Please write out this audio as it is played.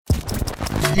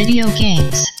Video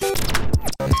games.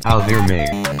 How they're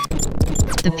made.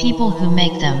 The people who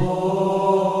make them.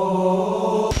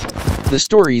 The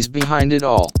stories behind it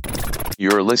all.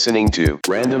 You're listening to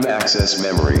Random Access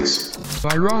Memories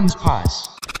By Ron's Pies.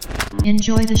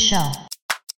 Enjoy the show.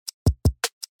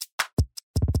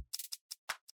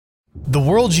 The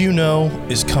world you know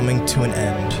is coming to an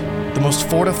end. The most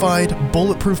fortified,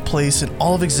 bulletproof place in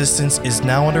all of existence is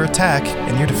now under attack,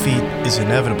 and your defeat is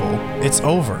inevitable. It's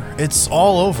over. It's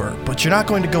all over, but you're not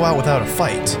going to go out without a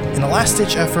fight. In a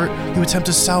last-ditch effort, you attempt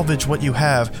to salvage what you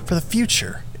have for the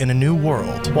future in a new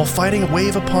world, while fighting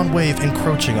wave upon wave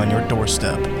encroaching on your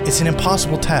doorstep. It's an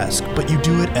impossible task, but you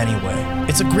do it anyway.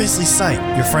 It's a grisly sight.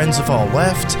 Your friends have all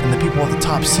left, and the people at the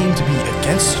top seem to be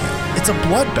against you. It's a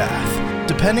bloodbath.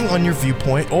 Depending on your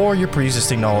viewpoint or your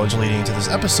pre-existing knowledge leading into this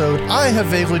episode, I have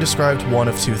vaguely described one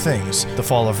of two things: the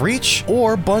fall of Reach,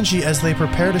 or Bungie as they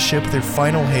prepare to ship their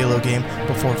final Halo game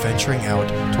before venturing out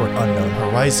toward unknown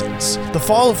horizons. The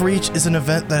fall of Reach is an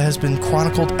event that has been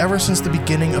chronicled ever since the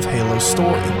beginning of Halo's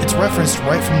story. It's referenced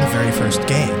right from the very first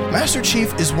game. Master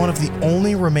Chief is one of the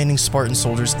only remaining Spartan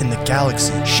soldiers in the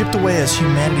galaxy, shipped away as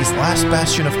humanity's last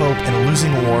bastion of hope in a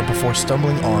losing war before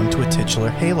stumbling on to a titular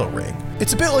Halo ring.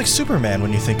 It's a bit like Superman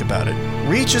when you think about it.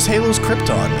 Reach is Halo's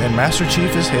Krypton, and Master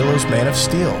Chief is Halo's Man of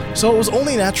Steel. So it was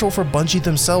only natural for Bungie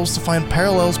themselves to find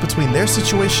parallels between their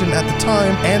situation at the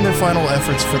time and their final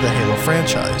efforts for the Halo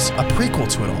franchise, a prequel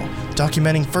to it all,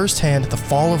 documenting firsthand the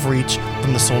fall of Reach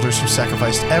from the soldiers who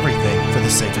sacrificed everything for the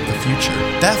sake of the future.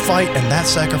 That fight and that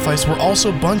sacrifice were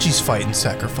also Bungie's fight and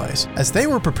sacrifice, as they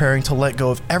were preparing to let go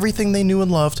of everything they knew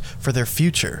and loved for their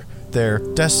future. Their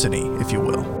destiny, if you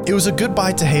will. It was a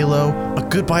goodbye to Halo, a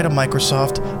goodbye to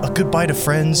Microsoft, a goodbye to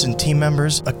friends and team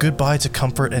members, a goodbye to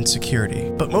comfort and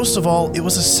security. But most of all, it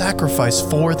was a sacrifice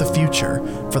for the future,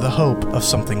 for the hope of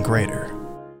something greater.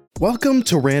 Welcome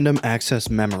to Random Access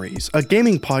Memories, a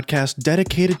gaming podcast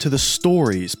dedicated to the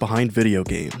stories behind video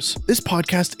games. This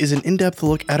podcast is an in-depth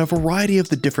look at a variety of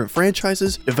the different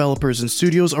franchises, developers, and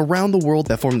studios around the world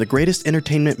that form the greatest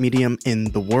entertainment medium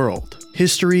in the world.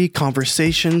 History,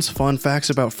 conversations, fun facts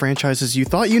about franchises you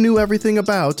thought you knew everything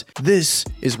about. This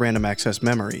is Random Access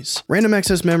Memories. Random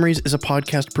Access Memories is a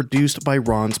podcast produced by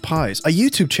Ron's Pies, a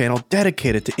YouTube channel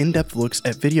dedicated to in-depth looks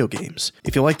at video games.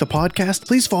 If you like the podcast,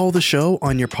 please follow the show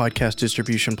on your podcast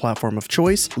distribution platform of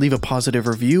choice, leave a positive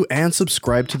review, and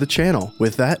subscribe to the channel.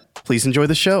 With that, please enjoy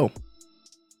the show.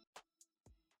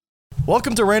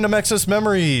 Welcome to Random Access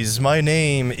Memories. My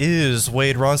name is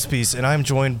Wade Ronspiece, and I'm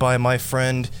joined by my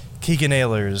friend Kegan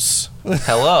Aylers.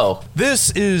 Hello.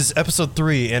 This is episode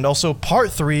 3 and also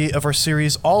part 3 of our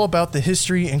series all about the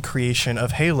history and creation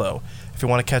of Halo. If you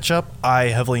want to catch up, I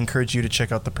heavily encourage you to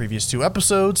check out the previous 2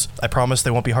 episodes. I promise they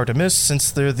won't be hard to miss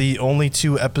since they're the only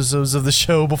 2 episodes of the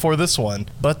show before this one.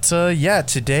 But yeah,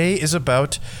 today is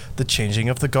about the changing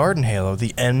of the guard in Halo,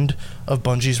 the end of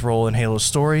Bungie's role in Halo's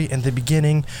story, and the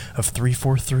beginning of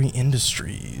 343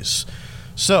 Industries.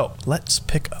 So, let's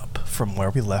pick up from where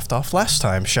we left off last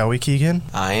time, shall we, Kegan?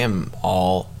 I am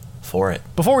all for it.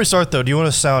 Before we start, though, do you want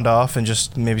to sound off and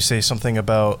just maybe say something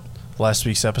about last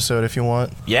week's episode, if you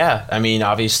want? Yeah, I mean,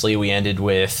 obviously we ended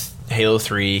with Halo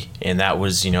 3, and that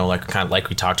was, you know, like kind of like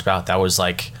we talked about, that was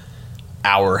like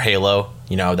our Halo.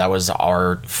 You know, that was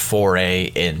our foray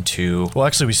into... Well,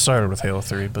 actually, we started with Halo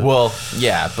 3, but... Well,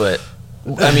 yeah, but...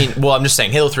 I mean, well, I'm just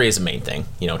saying, Halo 3 is the main thing,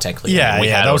 you know, technically. Yeah, I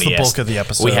mean, that was the bulk of the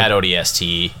episode. We had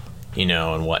ODST, you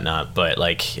know, and whatnot, but,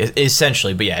 like,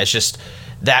 essentially, but yeah, it's just,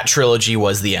 that trilogy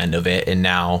was the end of it, and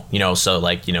now, you know, so,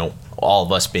 like, you know, all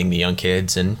of us being the young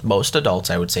kids, and most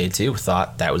adults, I would say, too,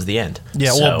 thought that was the end.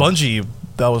 Yeah, well, Bungie,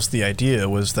 that was the idea,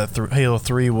 was that Halo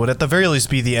 3 would, at the very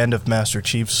least, be the end of Master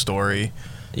Chief's story.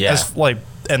 Yeah.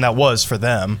 And that was for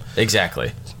them.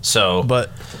 Exactly. So,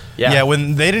 but... Yeah,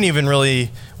 when they didn't even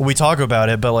really, we talk about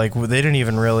it, but like they didn't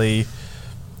even really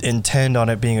intend on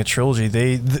it being a trilogy.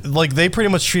 They pretty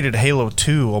much treated Halo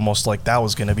 2 almost like that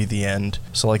was going to be the end.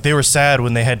 So like they were sad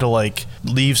when they had to like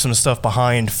leave some stuff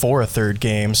behind for a third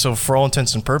game. So for all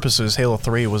intents and purposes, Halo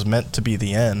 3 was meant to be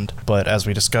the end. But as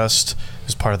we discussed, it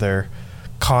was part of their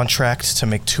contract to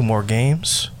make 2 more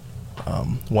games.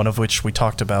 One of which we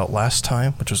talked about last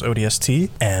time, which was ODST.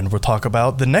 And we'll talk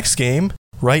about the next game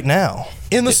right now.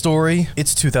 In the story,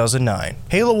 it's 2009.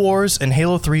 Halo Wars and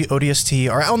Halo 3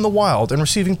 ODST are out in the wild and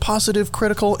receiving positive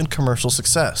critical and commercial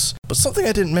success. But something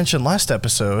I didn't mention last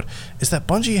episode is that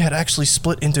Bungie had actually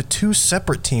split into 2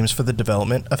 separate teams for the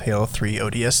development of Halo 3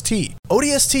 ODST.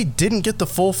 ODST didn't get the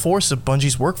full force of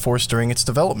Bungie's workforce during its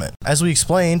development. As we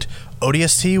explained,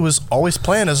 ODST was always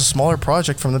planned as a smaller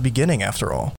project from the beginning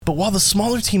after all. But while the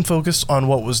smaller team focused on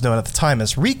what was known at the time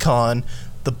as Recon,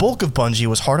 the bulk of Bungie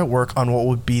was hard at work on what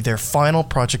would be their final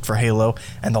project for Halo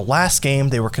and the last game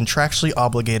they were contractually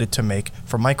obligated to make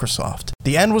for Microsoft.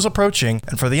 The end was approaching,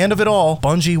 and for the end of it all,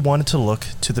 Bungie wanted to look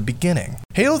to the beginning.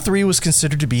 Halo 3 was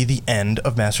considered to be the end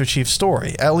of Master Chief's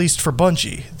story, at least for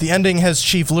Bungie. The ending has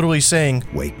Chief literally saying,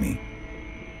 "Wake me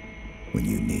when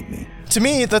you need me." To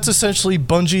me, that's essentially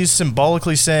Bungie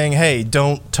symbolically saying, hey,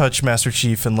 don't touch Master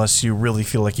Chief unless you really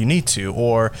feel like you need to,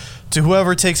 or to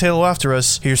whoever takes Halo after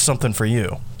us, here's something for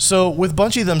you. So, with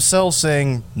Bungie themselves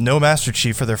saying no Master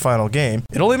Chief for their final game,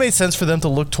 it only made sense for them to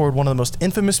look toward one of the most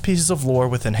infamous pieces of lore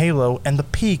within Halo and the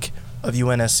peak of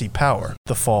UNSC power,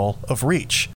 the fall of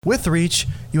Reach. With Reach,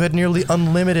 you had nearly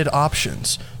unlimited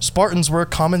options. Spartans were a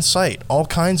common sight, all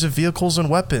kinds of vehicles and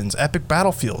weapons, epic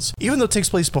battlefields. Even though it takes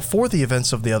place before the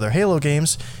events of the other Halo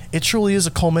games, it truly is a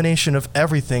culmination of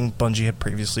everything Bungie had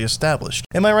previously established.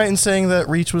 Am I right in saying that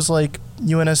Reach was like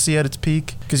UNSC at its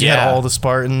peak? Because you had all the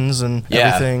Spartans and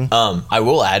everything. I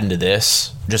will add into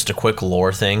this just a quick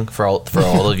lore thing for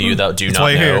all of you that do not know.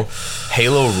 Here.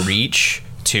 Halo Reach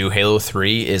to Halo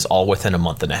 3 is all within a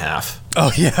month and a half.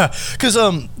 Oh yeah, because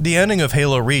the ending of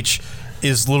Halo Reach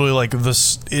is literally like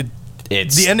this. The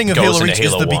ending of Halo Reach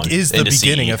is the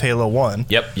beginning of Halo 1.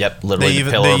 Yep. Literally,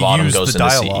 the Pillar of Autumn goes into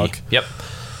dialogue. CE. Yep.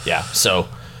 Yeah. So,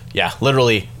 yeah,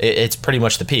 literally, it's pretty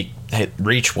much the peak.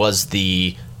 Reach was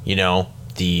it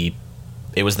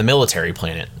was the military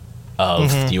planet of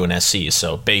the UNSC.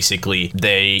 So basically,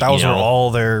 that was where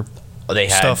all their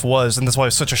stuff was, and that's why it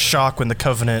was such a shock when the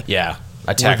Covenant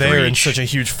were there in such a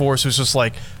huge force. It was just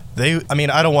like I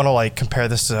don't want to like compare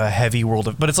this to a heavy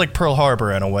world, but it's like Pearl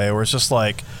Harbor in a way, where it's just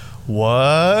like,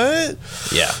 what?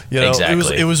 Yeah,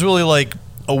 exactly. It was really like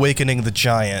awakening the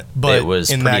giant, but it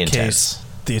was in that intense. case,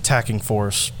 the attacking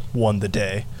force won the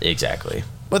day. Exactly.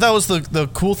 But that was the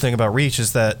cool thing about Reach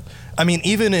is that,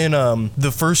 even in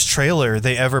the first trailer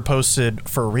they ever posted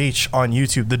for Reach on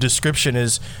YouTube, the description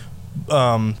is,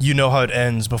 you know how it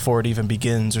ends before it even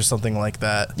begins, or something like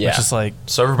that. Yeah. Which is like,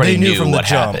 so everybody knew from what the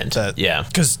jump happened.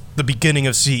 Because the beginning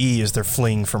of CE is they're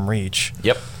fleeing from Reach.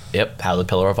 Yep, how the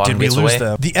Pillar of Autumn gets Did we lose away.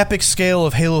 them? The epic scale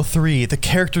of Halo 3, the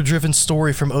character-driven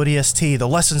story from ODST, the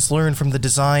lessons learned from the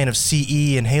design of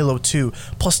CE and Halo 2,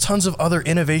 plus tons of other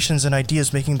innovations and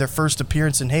ideas making their first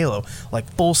appearance in Halo, like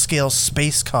full-scale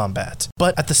space combat.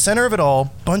 But at the center of it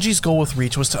all, Bungie's goal with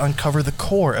Reach was to uncover the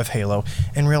core of Halo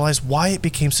and realize why it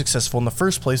became successful in the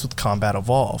first place with Combat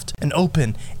Evolved. An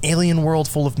open, alien world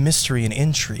full of mystery and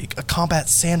intrigue, a combat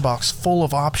sandbox full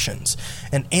of options,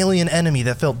 an alien enemy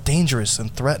that felt dangerous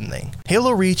and threatening.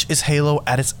 Halo Reach is Halo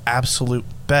at its absolute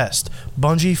best.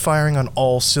 Bungie firing on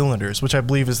all cylinders, which I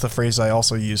believe is the phrase I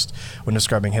also used when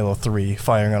describing Halo 3,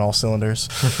 firing on all cylinders.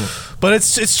 But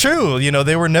it's true,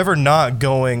 they were never not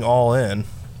going all in.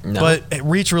 No. But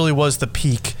Reach really was the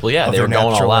peak. Well, yeah, they were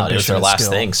going all out. It was their last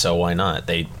thing, so why not?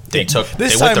 They went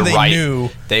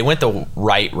the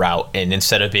right route, and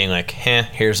instead of being like,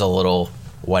 here's a little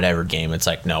whatever game, it's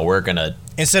like, no, we're gonna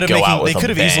Instead of making, they could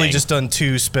have easily just done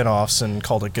 2 spin-offs and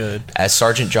called it good. As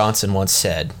Sergeant Johnson once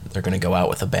said, they're going to go out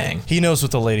with a bang. He knows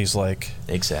what the ladies like.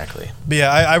 Exactly. But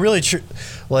yeah, I really,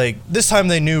 this time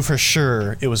they knew for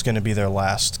sure it was going to be their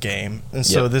last game. And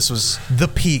so this was the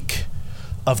peak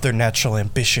of their natural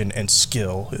ambition and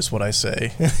skill, is what I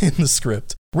say in the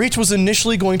script. Reach was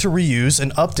initially going to reuse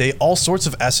and update all sorts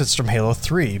of assets from Halo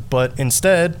 3, but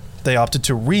instead, they opted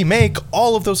to remake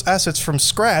all of those assets from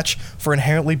scratch for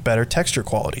inherently better texture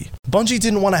quality. Bungie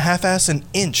didn't want to half-ass an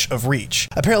inch of Reach.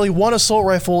 Apparently, one assault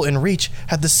rifle in Reach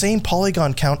had the same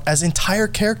polygon count as entire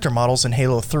character models in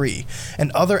Halo 3,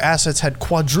 and other assets had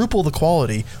quadruple the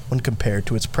quality when compared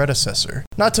to its predecessor.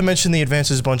 Not to mention the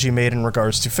advances Bungie made in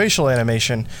regards to facial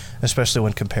animation, especially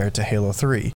when compared to Halo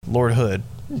 3. Lord Hood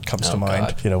comes to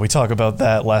mind. God. We talk about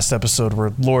that last episode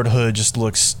where Lord Hood just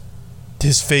looks...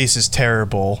 his face is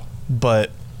terrible.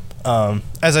 But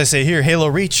as I say here, Halo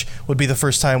Reach would be the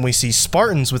first time we see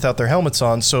Spartans without their helmets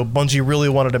on, so Bungie really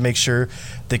wanted to make sure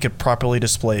they could properly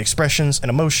display expressions and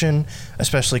emotion,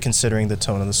 especially considering the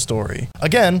tone of the story.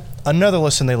 Again, another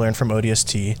lesson they learned from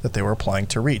ODST that they were applying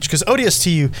to Reach, because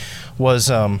ODST was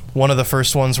one of the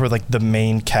first ones where the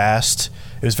main cast,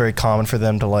 it was very common for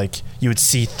them to you would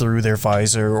see through their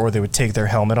visor or they would take their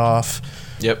helmet off.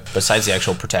 Yep, besides the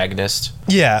actual protagonist.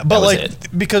 Yeah, but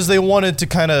because they wanted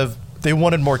to they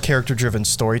wanted more character-driven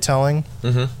storytelling.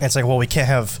 Mm-hmm. And it's we can't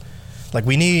have,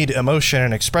 we need emotion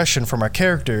and expression from our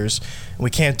characters, and we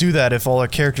can't do that if all our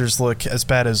characters look as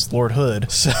bad as Lord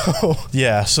Hood. So,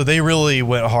 yeah, so they really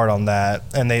went hard on that,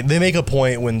 and they make a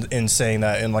point in saying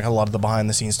that in, a lot of the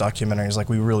behind-the-scenes documentaries,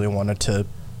 we really wanted to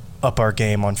up our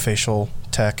game on facial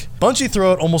tech. Bungie threw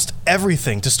out almost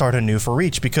everything to start anew for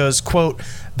Reach because, quote,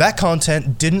 that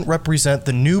content didn't represent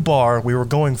the new bar we were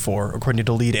going for, according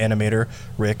to lead animator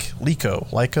Rick Lico.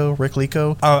 Rick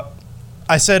Lico?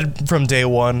 I said from day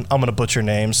one, I'm going to butcher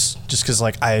names just because,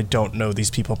 like, I don't know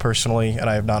these people personally and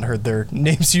I have not heard their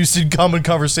names used in common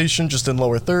conversation, just in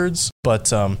lower thirds.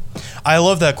 But I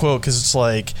love that quote because it's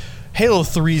like, Halo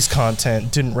 3's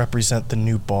content didn't represent the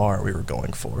new bar we were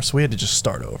going for, so we had to just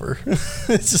start over.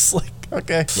 It's just like,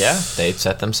 okay. Yeah, they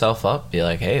set themselves up, be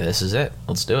like, hey, this is it.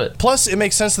 Let's do it. Plus, it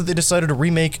makes sense that they decided to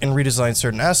remake and redesign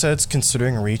certain assets,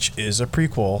 considering Reach is a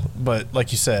prequel. But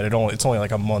like you said, it's only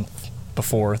like a month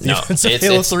before the events of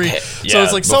Halo 3. So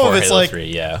it's like some of it's Halo like,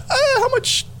 3, how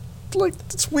much, like,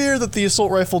 it's weird that the assault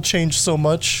rifle changed so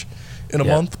much in a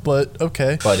month, but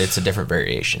okay. But it's a different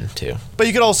variation too. But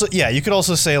you could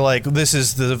also say like this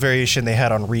is the variation they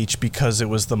had on Reach because it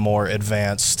was the more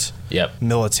advanced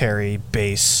military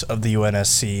base of the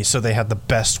UNSC, so they had the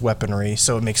best weaponry,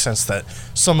 so it makes sense that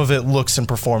some of it looks and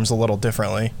performs a little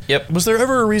differently. Yep. Was there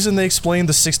ever a reason they explained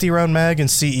the 60 round mag in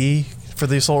CE for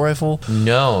the assault rifle?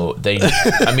 No,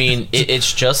 I mean,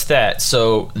 it's just that.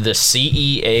 So the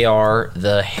CE AR,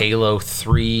 the Halo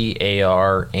 3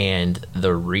 AR, and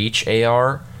the Reach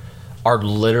AR are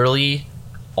literally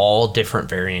all different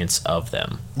variants of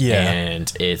them. Yeah. And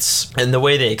the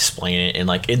way they explain it, and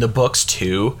like in the books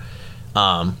too,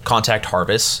 Contact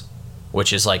Harvest,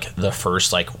 which is like the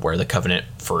first, like where the Covenant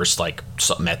first like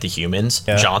met the humans.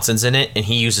 Yeah. Johnson's in it, and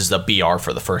he uses the BR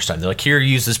for the first time. They're like, here,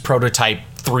 use this prototype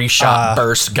 3-shot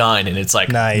burst gun, and it's like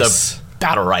the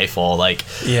battle rifle, like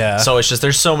So it's just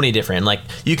there's so many different, like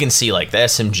you can see like the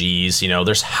SMGs. You know,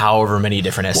 there's however many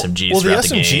different SMGs. Well, the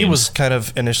SMG was kind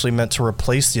of initially meant to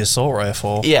replace the assault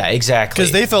rifle. Yeah, exactly.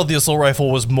 Because they felt the assault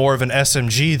rifle was more of an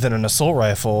SMG than an assault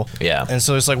rifle. Yeah, and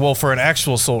so it's like, well, for an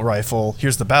actual assault rifle,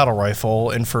 here's the battle rifle,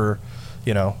 and for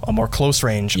a more close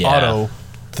range auto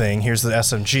thing, here's the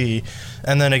SMG,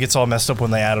 and then it gets all messed up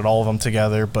when they added all of them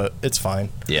together, but it's fine.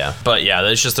 Yeah, but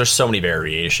there's so many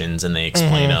variations, and they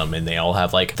explain them, and they all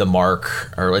have like the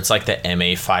mark, or it's like the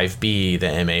MA5B, the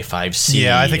MA5C.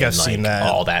 Yeah, I think I've seen that,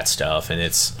 all that stuff, and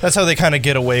that's how they kind of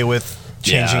get away with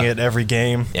changing it every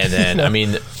game. And then I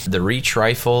mean, the Reach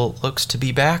rifle looks to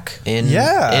be back in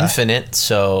Infinite,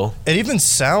 so it even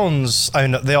sounds, I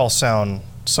know they all sound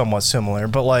somewhat similar,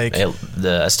 but like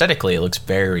aesthetically it looks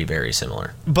very, very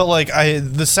similar. But like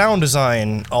the sound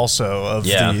design also of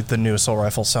the new assault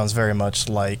rifle sounds very much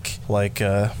like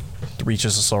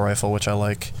Reach's assault rifle, which I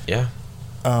like. Yeah.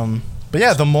 But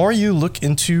yeah, the more you look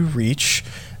into Reach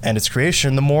and its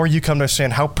creation, the more you come to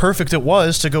understand how perfect it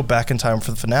was to go back in time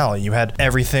for the finale. You had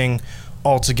everything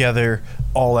all together,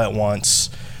 all at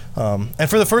once. And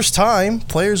for the first time,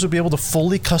 players would be able to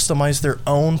fully customize their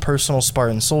own personal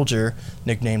Spartan soldier,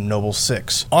 nicknamed Noble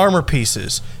 6. Armor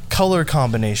pieces, color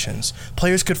combinations.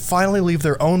 Players could finally leave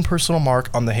their own personal mark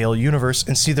on the Halo universe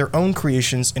and see their own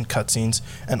creations in cutscenes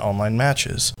and online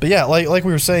matches. But yeah, like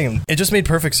we were saying, it just made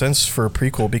perfect sense for a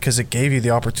prequel because it gave you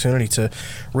the opportunity to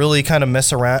really kind of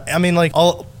mess around. I mean, like,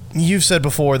 you've said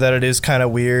before that it is kind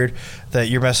of weird that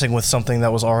you're messing with something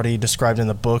that was already described in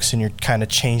the books and you're kind of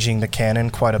changing the canon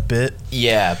quite a bit.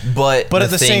 Yeah, but at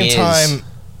the same time,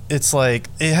 it's like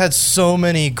it had so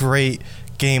many great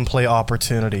gameplay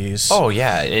opportunities. Oh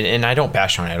yeah, and I don't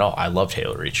bash on it at all. I loved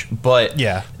Halo Reach, but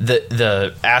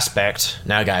the aspect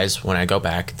now, guys, when I go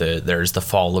back, there's the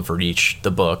Fall of Reach,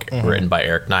 the book written by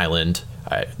Eric Nyland,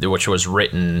 which was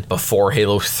written before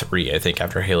Halo 3, I think,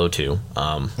 after Halo 2,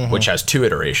 which has 2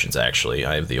 iterations, actually.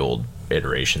 I have the old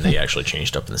iteration they actually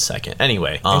changed up in the second.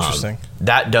 Anyway, interesting.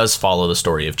 That does follow the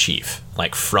story of Chief,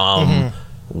 like from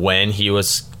when he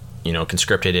was,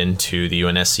 conscripted into the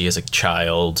UNSC as a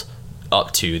child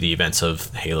up to the events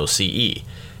of Halo CE.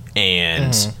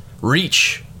 And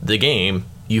Reach, the game,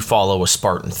 you follow a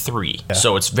Spartan 3. Yeah.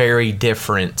 So it's very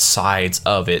different sides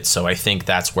of it. So I think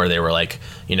that's where they were like,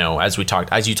 as you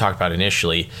talked about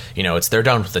initially, they're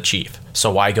done with the Chief. So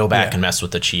why go back and mess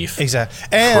with the Chief? Exactly.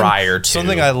 And prior to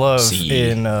something I love CE.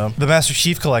 in the Master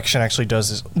Chief Collection actually does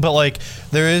this, but like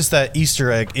there is that Easter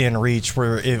egg in Reach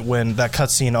where when that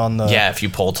cutscene on the if you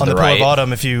pull to on the Pillar right, of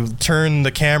Autumn, if you turn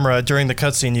the camera during the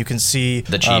cutscene, you can see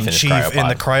the Chief, in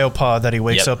the cryopod that he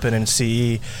wakes up in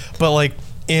CE. But like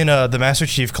in the Master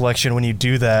Chief collection, when you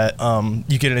do that,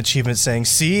 you get an achievement saying,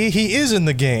 "See, he is in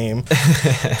the game." So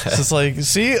it's like,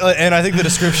 see, and I think the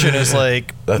description is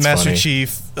like That's Master funny.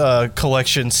 Chief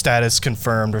collection status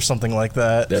confirmed or something like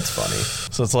that. That's funny.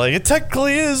 So it's like it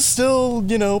technically is still,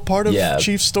 part of Yeah.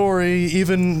 Chief's story,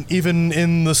 even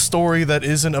in the story that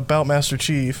isn't about Master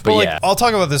Chief. But like, yeah. I'll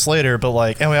talk about this later. But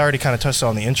and we already kind of touched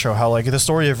on the intro how like the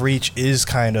story of Reach is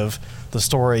kind of the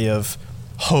story of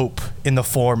hope in the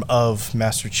form of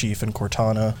Master Chief and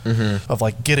Cortana, of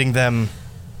like getting them.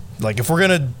 Like, if we're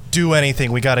gonna do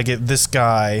anything, we got to get this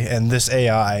guy and this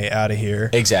AI out of here.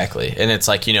 Exactly. And it's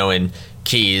like, and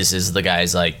Keys is the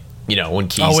guy's like, when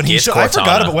Keys gets Cortana. I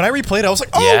forgot about when I replayed it. I was like,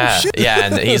 oh yeah, shit. yeah,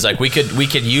 and he's like, we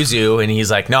could use you, and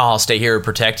he's like, no, I'll stay here and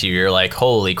protect you. You're like,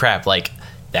 holy crap, like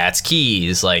that's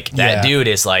Keys. Like that dude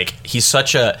is like, he's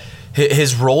such a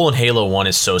his role in Halo 1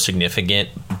 is so significant,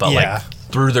 but like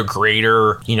through the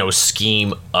greater,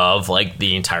 scheme of like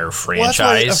the entire franchise.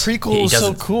 Well, that's why a prequel is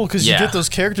so cool because you get those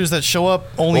characters that show up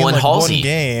only in like Halsey, one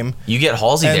game. You get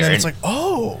Halsey and there, then it's like,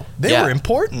 oh, they were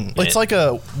important. It's like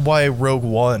why Rogue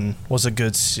One was a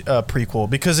good prequel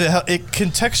because it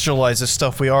contextualizes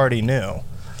stuff we already knew.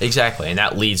 Exactly, and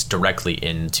that leads directly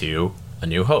into A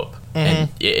New Hope. And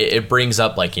it brings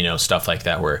up like stuff like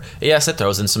that where yes, it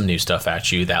throws in some new stuff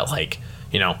at you that like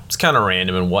it's kind of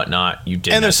random and whatnot. You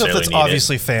didn't, and there's stuff necessarily that's need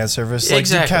obviously fan service. Like,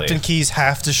 Exactly. did Captain Keys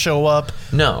have to show up?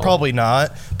 No, probably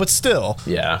not. But still,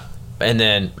 yeah. And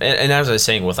then, and as I was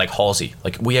saying with like Halsey,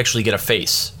 like we actually get a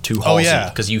face to Halsey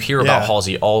because you hear about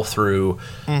Halsey all through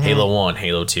Halo 1,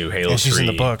 Halo 2, Halo 3. She's in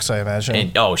the books, I imagine.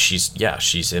 And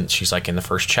she's like in the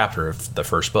first chapter of the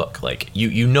first book. Like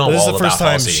you know this all is the first about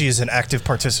time Halsey. she's an active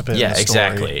participant. Yeah, in the story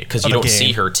exactly. Because you of the don't game.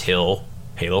 see her till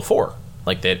Halo 4,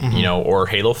 like that, or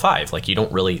Halo 5. Like you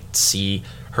don't really see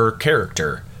her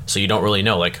character, so you don't really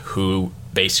know like who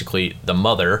basically the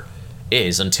mother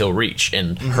is until Reach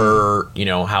and her.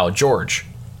 How George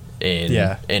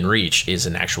in Reach is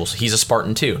an actual. He's a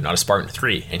Spartan 2, not a Spartan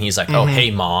 3, and he's like, oh hey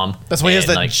mom. That's why he has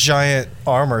that giant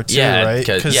armor too, right?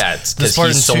 Because the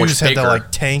Spartan he's so much 2s had bigger. that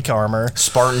like tank armor.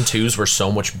 Spartan 2s were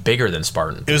so much bigger than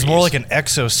Spartan 3s. It was more like an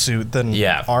exosuit than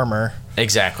armor.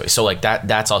 Exactly. So like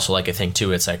that's also like a thing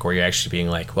too. It's like where you're actually being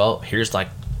like, well, here's like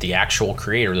the actual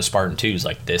creator of the Spartan 2s.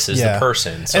 Like this is the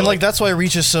person. So and like that's why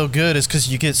Reach is so good is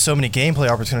because you get so many gameplay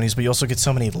opportunities, but you also get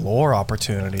so many lore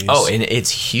opportunities. Oh, and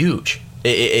it's huge.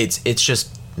 It's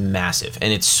just massive,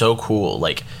 and it's so cool.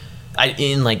 Like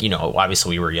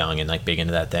obviously we were young and like big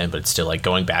into that then, but it's still like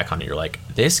going back on it, you're like,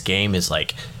 this game is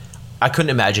like, I couldn't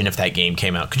imagine if that game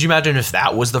came out. Could you imagine if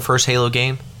that was the first Halo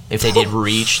game? If they did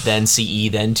Reach, then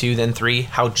CE, then 2, then 3,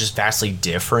 how just vastly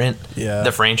different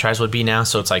the franchise would be now.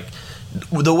 So it's like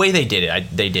the way they did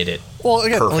it, they did it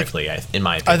perfectly, in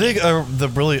my opinion. I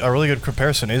think a really good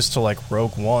comparison is to like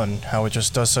Rogue One, how it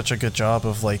just does such a good job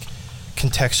of like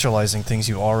contextualizing things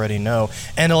you already know,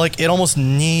 and like it almost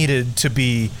needed to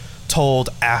be told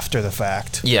after the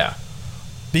fact. Yeah,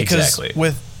 because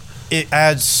it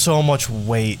adds so much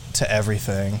weight to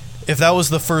everything. If that was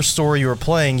the first story you were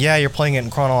playing, you're playing it in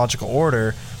chronological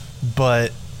order,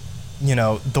 but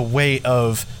the weight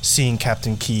of seeing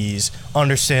Captain Keys,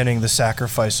 understanding the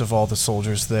sacrifice of all the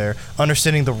soldiers there,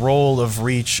 understanding the role of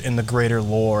Reach in the greater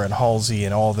lore and Halsey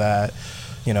and all that,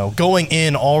 going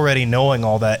in already knowing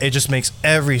all that, it just makes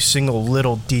every single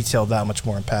little detail that much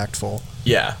more impactful.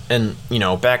 Yeah, and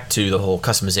back to the whole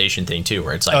customization thing too,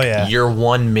 where it's like you're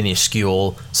one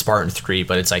minuscule Spartan 3,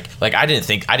 but it's like I didn't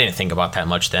think about that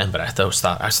much then, but I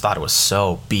thought it was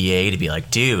so BA to be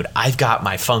like, dude, I've got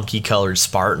my funky colored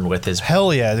Spartan with his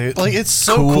hell yeah, dude, like it's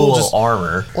so cool just,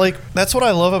 armor. Like that's what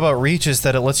I love about Reach is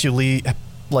that it lets you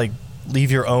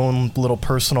leave your own little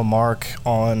personal mark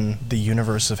on the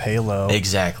universe of Halo.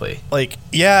 Exactly. Like,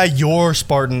 your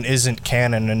Spartan isn't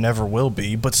canon and never will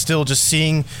be, but still just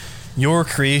seeing your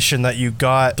creation that you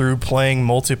got through playing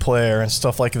multiplayer and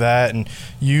stuff like that, and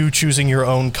you choosing your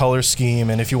own color scheme,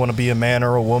 and if you want to be a man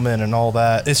or a woman and all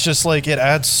that, it's just like it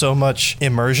adds so much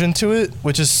immersion to it,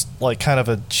 which is like kind of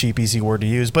a cheap, easy word to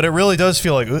use, but it really does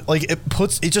feel like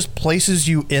it just places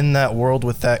you in that world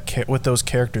with with those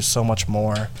characters so much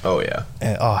more. Oh yeah.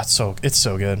 And it's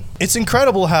so good. It's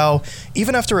incredible how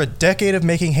even after a decade of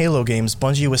making Halo games,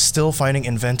 Bungie was still finding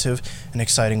inventive and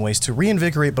exciting ways to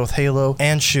reinvigorate both Halo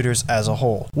and shooters as a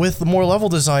whole. With the more level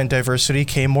design diversity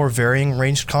came more varying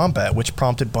ranged combat, which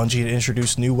prompted Bungie to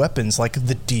introduce new weapons like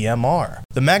the DMR.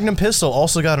 The Magnum pistol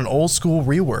also got an old school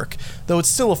rework, though it's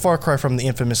still a far cry from the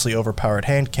infamously overpowered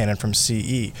hand cannon from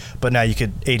CE, but now you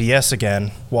could ADS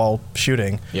again while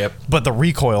shooting. Yep. But the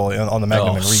recoil on the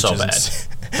Magnum and Reach so is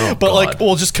bad. but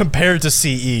just compared to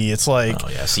CE, it's like... Oh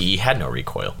yeah, CE had no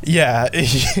recoil. Yeah.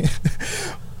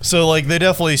 So like they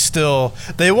definitely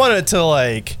they wanted to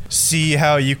like see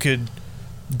how you could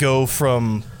go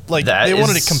from like they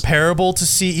wanted it comparable to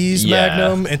CE's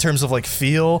Magnum in terms of like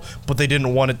feel, but they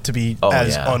didn't want it to be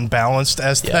as unbalanced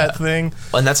as that thing.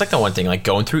 And that's like the one thing, like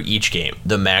going through each game,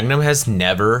 the Magnum has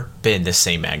never been the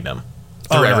same Magnum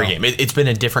through every game. It's been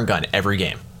a different gun every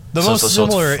game. The most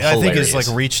similar, I think, is like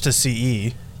Reach to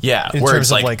CE. Yeah, in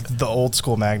terms of like the old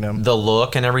school Magnum, the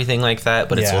look and everything like that,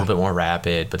 but it's a little bit more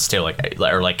rapid, but still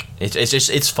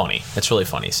it's funny. It's really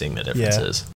funny seeing the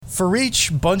differences. For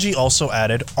Reach, Bungie also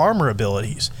added armor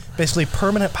abilities, basically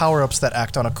permanent power-ups that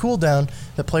act on a cooldown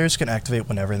that players can activate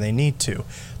whenever they need to.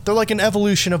 They're like an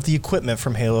evolution of the equipment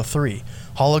from Halo 3.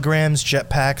 Holograms,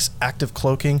 jetpacks, active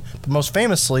cloaking, but most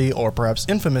famously, or perhaps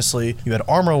infamously, you had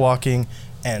armor locking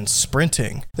and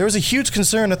sprinting. There was a huge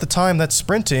concern at the time that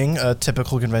sprinting, a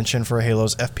typical convention for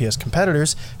Halo's FPS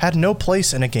competitors, had no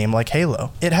place in a game like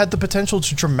Halo. It had the potential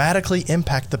to dramatically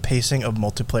impact the pacing of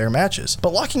multiplayer matches,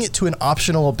 but locking it to an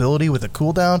optional ability with a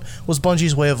cooldown was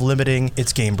Bungie's way of limiting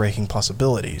its game-breaking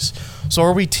possibilities. So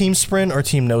are we team sprint or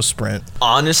team no sprint?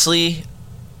 Honestly,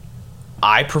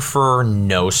 I prefer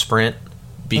no sprint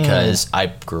because I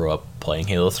grew up playing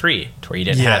Halo 3 to where you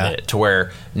didn't have it, to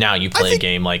where now you play a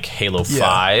game like Halo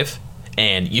 5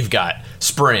 and you've got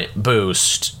sprint,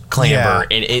 boost, clamber,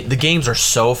 and the games are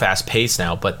so fast paced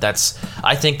now, but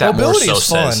I think that more so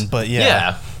says fun, but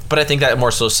but I think that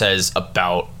more so says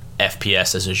about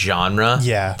FPS as a genre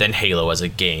than Halo as a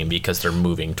game, because they're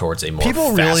moving towards a more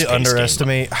people really fast-paced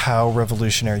underestimate how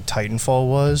revolutionary Titanfall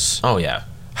was. Oh yeah,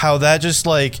 how that just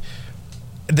like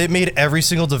they made every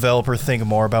single developer think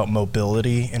more about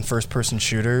mobility in first-person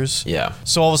shooters. Yeah.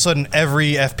 So all of a sudden,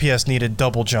 every FPS needed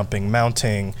double jumping,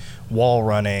 mounting, wall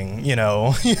running, you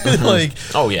know, like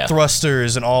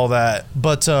thrusters and all that.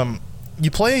 But you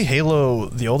play Halo,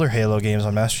 the older Halo games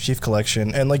on Master Chief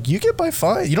Collection, and like you get by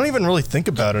fine. You don't even really think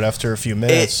about it after a few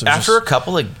minutes. After a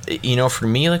couple, like for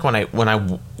me, like when I if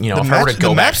I were to go back now,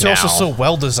 the maps are also so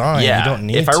well designed. Yeah. You don't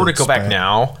need. If I were to go back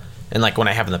now. And like when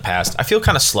I have in the past, I feel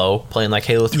kind of slow playing like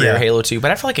Halo 3 or Halo 2, but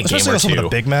after like a game or two, on some of the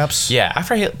big maps. Yeah,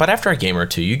 after a game or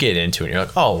two, you get into it and you're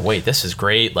like, oh wait, this is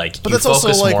great. Like, but that's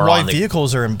also like why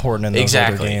vehicles are important in those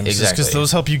other games. Exactly, because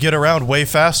those help you get around way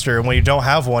faster, and when you don't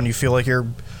have one, you feel like you're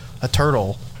a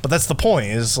turtle. But that's the point,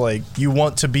 is like you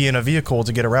want to be in a vehicle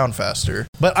to get around faster.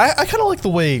 But I kind of like the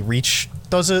way Reach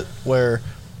does it, where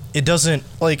it doesn't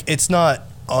like it's not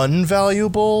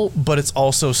unvaluable, but it's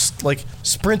also like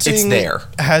sprinting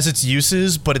has its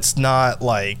uses, but it's not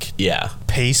like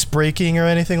pace breaking or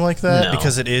anything like that,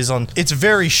 because it's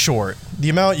very short. The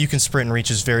amount you can sprint and Reach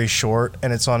is very short,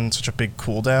 and it's on such a big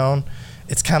cooldown.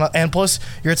 It's kind of, and plus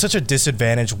you're at such a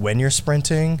disadvantage when you're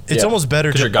sprinting. It's almost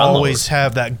better to always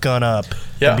have that gun up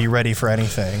and be ready for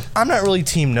anything. I'm not really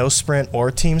team no sprint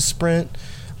or team sprint.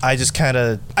 I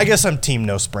guess I'm team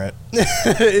no sprint.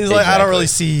 It's like I don't really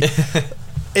see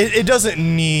It doesn't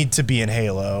need to be in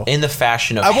Halo. In the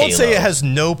fashion of Halo. I won't say it has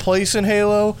no place in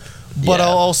Halo, but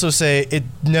I'll also say it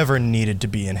never needed to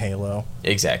be in Halo.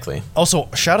 Exactly. Also,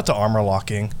 shout out to armor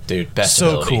locking. Dude, best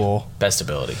ability. So cool. Best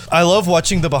ability. I love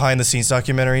watching the behind-the-scenes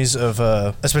documentaries of,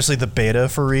 especially the beta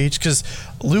for Reach, because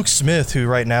Luke Smith, who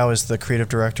right now is the creative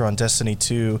director on Destiny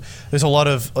 2, there's a lot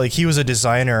of, like, he was a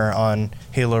designer on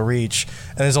Halo Reach,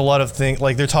 and there's a lot of things,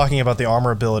 like, they're talking about the armor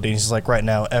ability, and he's like, right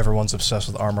now, everyone's obsessed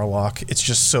with armor lock. It's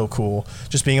just so cool.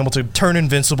 Just being able to turn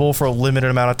invincible for a limited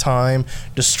amount of time,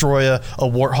 destroy a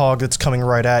warthog that's coming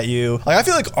right at you. Like, I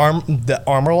feel like the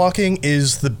armor locking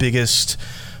is the biggest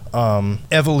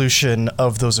evolution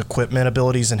of those equipment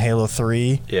abilities in Halo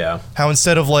 3. Yeah. How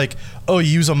instead of like, oh,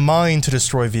 you use a mine to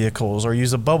destroy vehicles or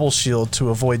use a bubble shield to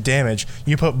avoid damage,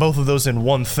 you put both of those in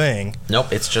one thing.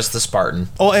 Nope, it's just the Spartan.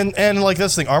 Oh, and like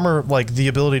that's the thing, armor, like the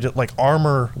ability to like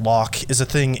armor lock is a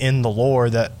thing in the lore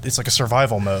that it's like a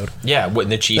survival mode. Yeah, when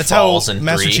the Chief falls in 3.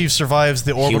 Master Chief survives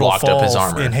the orbital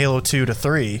fall in Halo 2 to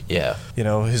 3. Yeah. You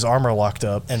know, his armor locked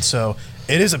up, and so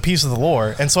it is a piece of the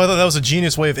lore, and so I thought that was a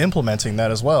genius way of implementing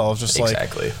that as well. Just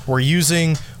like we're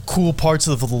using cool parts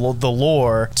of the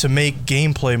lore to make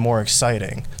gameplay more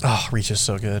exciting. Oh, Reach is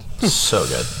so good. So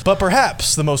good. But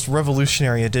perhaps the most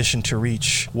revolutionary addition to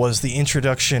Reach was the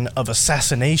introduction of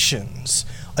assassinations,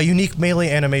 a unique melee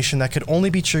animation that could only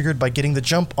be triggered by getting the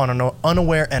jump on an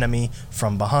unaware enemy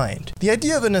from behind. The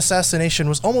idea of an assassination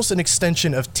was almost an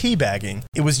extension of teabagging.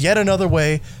 It was yet another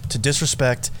way to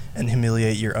disrespect and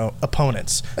humiliate your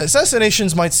opponents.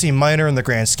 Assassinations might seem minor in the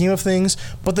grand scheme of things,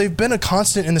 but they've been a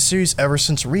constant in the series ever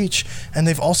since Reach, and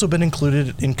they've also been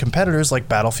included in competitors like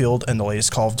Battlefield and the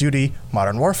latest Call of Duty,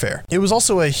 Modern Warfare. It was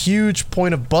also a huge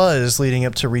point of buzz leading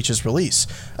up to Reach's release.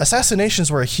 Assassinations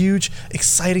were a huge,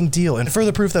 exciting deal, and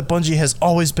further proof that Bungie has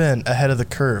always been ahead of the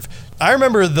curve. I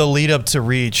remember the lead up to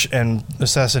Reach and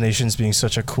Assassinations being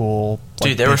such a cool,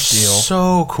 like, dude, they were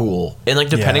so cool. And like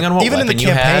depending on what even in the weapon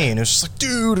you campaign, had, it was just like,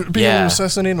 dude, being able to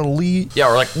assassinate an elite. Yeah,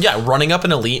 or like running up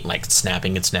an elite and like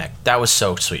snapping its neck. That was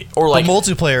so sweet. Or like the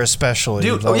multiplayer especially.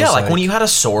 Dude, like when you had a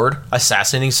sword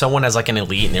assassinating someone as like an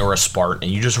elite and they were a Spartan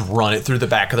and you just run it through the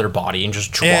back of their body and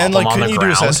just drop them on the ground. And like couldn't you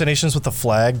do assassinations with the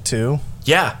flag too?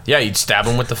 Yeah, you'd stab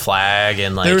them with the flag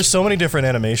and like... There were so many different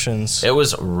animations. It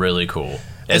was really cool.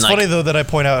 It's funny though that I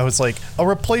point out it was like a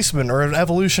replacement or an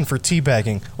evolution for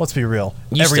teabagging. Let's be real.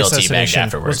 Every assassination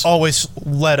was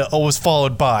always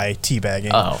followed by teabagging.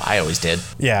 Oh, I always did.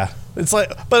 Yeah. It's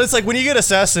like when you get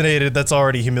assassinated, that's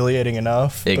already humiliating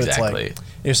enough. Exactly.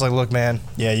 It's just like, look, man,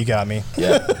 yeah, you got me.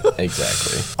 Yeah,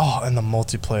 exactly. Oh, and the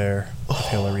multiplayer of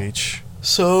Halo Reach.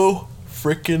 So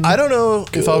freaking I don't know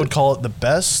if I would call it the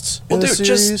best in the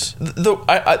series.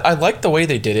 I like the way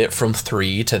they did it from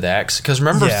 3 to that, because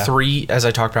remember 3, as I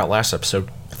talked about last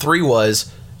episode, 3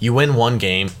 was you win one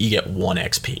game, you get 1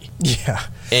 XP. Yeah.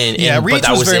 And Reach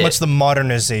was very much the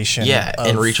modernization. Yeah,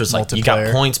 and Reach was like you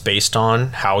got points based on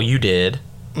how you did.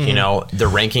 You know, the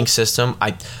ranking system,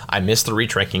 I miss the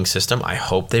Reach ranking system. I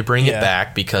hope they bring it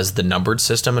back, because the numbered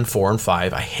system in 4 and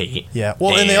 5 I hate. Yeah.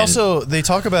 Well, and they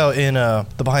talk about in the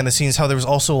behind the scenes how there was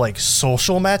also like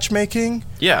social matchmaking.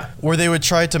 Yeah. Where they would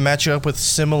try to match you up with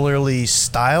similarly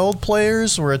styled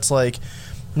players, where it's like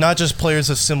not just players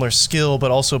of similar skill, but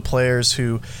also players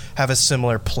who have a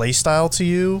similar play style to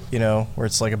you, you know, where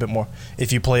it's like a bit more,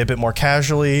 if you play a bit more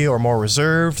casually or more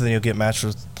reserved, then you'll get matched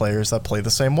with players that play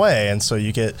the same way. And so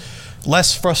you get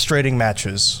less frustrating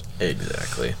matches.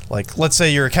 Exactly. Like, let's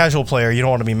say you're a casual player, you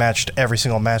don't want to be matched every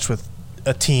single match with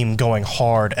a team going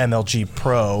hard MLG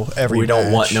Pro every match. We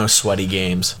don't want no sweaty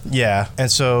games. Yeah,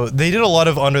 and so they did a lot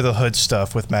of under the hood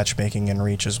stuff with matchmaking and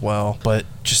Reach as well. But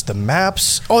just the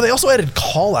maps. Oh, they also added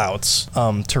call-outs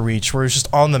to Reach, where it's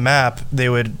just on the map they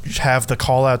would have the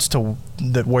call-outs to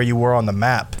where you were on the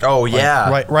map. Oh yeah,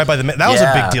 like, right by the map. That was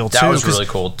a big deal too. That was really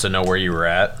cool to know where you were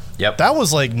at. Yep. That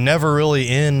was like never really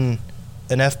in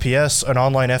an FPS, an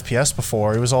online FPS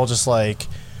before. It was all just like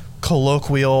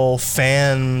colloquial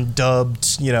fan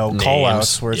dubbed, you know, call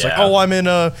outs where it's like, oh, I'm in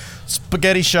a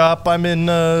spaghetti shop, I'm in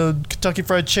Kentucky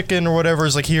Fried Chicken or whatever.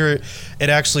 It's like here it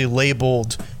actually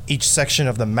labeled each section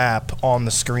of the map on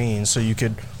the screen so you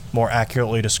could more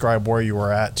accurately describe where you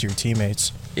were at to your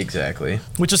teammates. Exactly.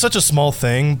 Which is such a small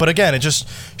thing, but again, it just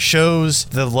shows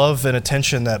the love and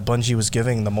attention that Bungie was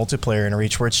giving the multiplayer in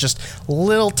Reach, where it's just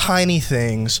little tiny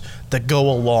things that go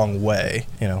a long way.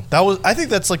 You know, I think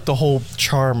that's like the whole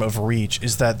charm of Reach,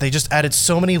 is that they just added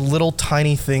so many little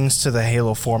tiny things to the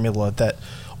Halo formula that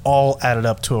all added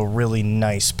up to a really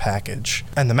nice package.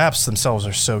 And the maps themselves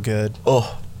are so good.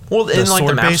 Oh, well, and like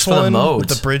the maps for the modes,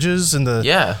 with the bridges and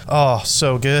the oh,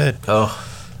 so good. Oh.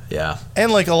 Yeah.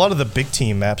 And like a lot of the big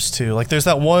team maps too. Like there's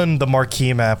that one, the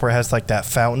marquee map, where it has like that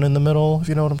fountain in the middle, if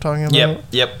you know what I'm talking about.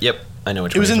 Yep. I know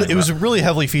what you're talking about. It was really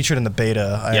heavily featured in the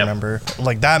beta, I remember.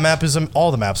 Like that map is,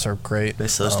 all the maps are great.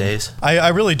 Miss those days. I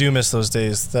really do miss those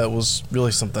days. That was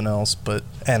really something else.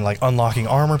 And like unlocking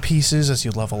armor pieces as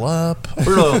you level up.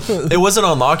 No, it wasn't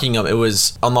unlocking them. It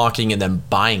was unlocking and then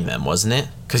buying them, wasn't it?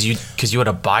 Because you had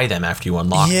to buy them after you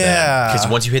unlocked them. Yeah. Because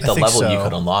once you hit the level, you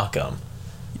could unlock them.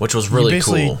 Which was really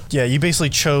cool. Yeah, you basically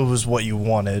chose what you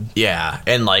wanted. Yeah,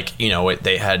 and like, you know,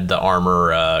 they had the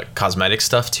armor cosmetic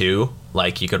stuff too.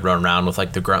 Like you could run around with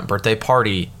like the Grunt birthday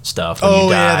party stuff when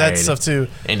you died. Yeah, that stuff too.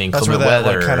 And that's where that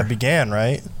like, kind of began,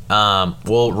 right?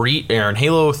 Well, in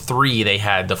Halo 3 they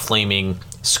had the flaming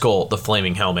skull, the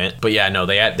flaming helmet. But yeah, no,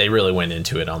 they really went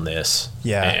into it on this.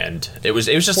 Yeah, and it was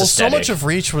just aesthetic. So much of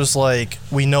Reach was like,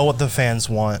 we know what the fans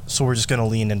want, so we're just gonna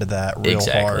lean into that real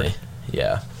hard.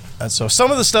 Yeah. And so some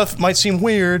of the stuff might seem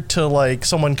weird to like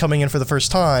someone coming in for the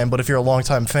first time, but if you're a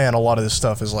longtime fan, a lot of this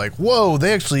stuff is like, whoa,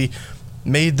 they actually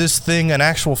made this thing an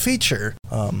actual feature.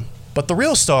 But the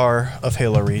real star of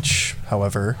Halo Reach,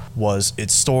 however, was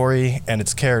its story and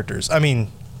its characters. I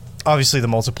mean, obviously the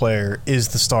multiplayer is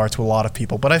the star to a lot of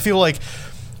people, but I feel like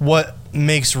what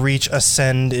makes Reach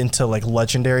ascend into like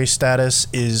legendary status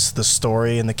is the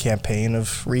story and the campaign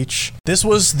of Reach. This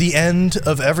was the end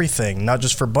of everything, not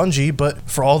just for Bungie, but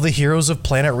for all the heroes of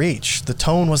Planet Reach. The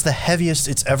tone was the heaviest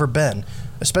it's ever been,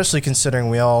 especially considering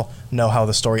we all know how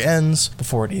the story ends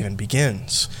before it even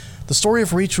begins. The story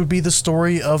of Reach would be the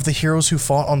story of the heroes who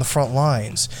fought on the front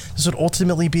lines. This would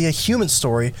ultimately be a human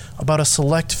story about a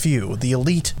select few, the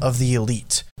elite of the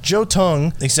elite. Joe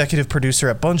Tung, executive producer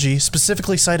at Bungie,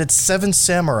 specifically cited Seven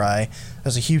Samurai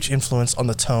as a huge influence on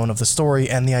the tone of the story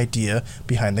and the idea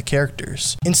behind the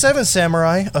characters. In Seven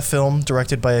Samurai, a film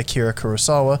directed by Akira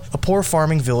Kurosawa, a poor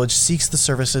farming village seeks the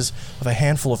services of a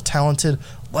handful of talented,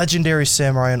 legendary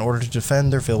samurai in order to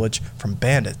defend their village from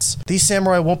bandits. These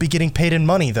samurai won't be getting paid in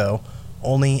money, though,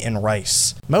 only in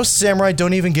rice. Most samurai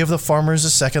don't even give the farmers a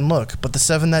second look, but the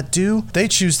 7 that do, they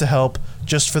choose to help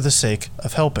just for the sake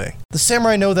of helping. The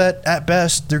samurai know that, at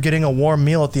best, they're getting a warm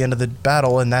meal at the end of the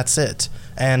battle and that's it.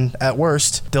 And, at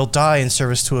worst, they'll die in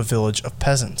service to a village of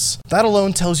peasants. That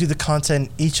alone tells you the content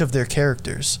in each of their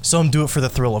characters. Some do it for the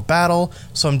thrill of battle,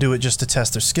 some do it just to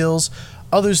test their skills,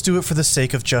 others do it for the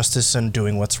sake of justice and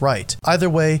doing what's right.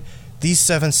 Either way, these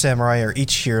 7 samurai are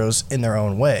each heroes in their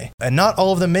own way, and not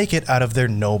all of them make it out of their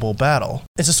noble battle.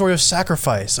 It's a story of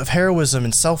sacrifice, of heroism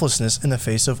and selflessness in the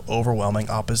face of overwhelming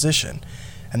opposition.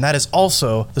 And that is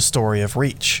also the story of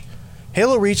Reach.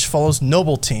 Halo Reach follows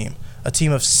Noble Team, a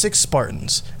team of 6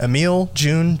 Spartans: Emil,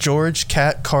 June, George,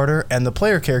 Kat, Carter, and the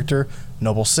player character,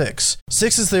 Noble 6.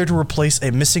 6 is there to replace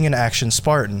a missing in action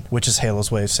Spartan, which is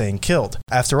Halo's way of saying killed.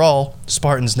 After all,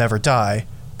 Spartans never die.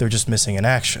 They're just missing in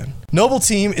action. Noble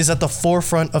Team is at the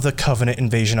forefront of the Covenant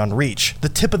invasion on Reach, the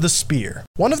tip of the spear.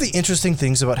 One of the interesting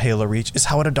things about Halo Reach is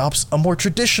how it adopts a more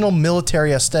traditional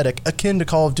military aesthetic akin to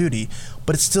Call of Duty,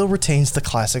 but it still retains the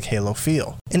classic Halo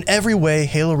feel. In every way,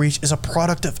 Halo Reach is a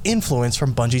product of influence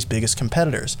from Bungie's biggest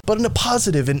competitors, but in a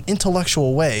positive and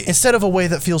intellectual way, instead of a way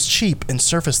that feels cheap and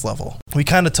surface level. We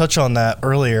kind of touched on that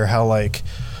earlier, how like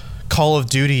Call of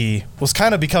Duty was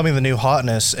kind of becoming the new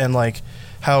hotness, and like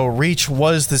how Reach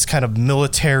was this kind of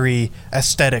military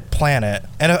aesthetic planet.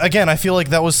 And again, I feel like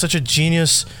that was such a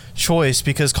genius choice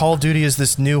because Call of Duty is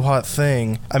this new hot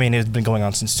thing. I mean, it's been going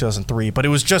on since 2003, but it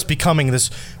was just becoming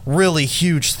this really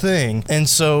huge thing. And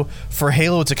so for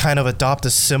Halo to kind of adopt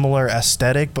a similar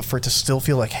aesthetic, but for it to still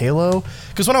feel like Halo,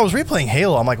 because when I was replaying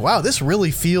Halo, I'm like, wow, this really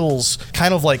feels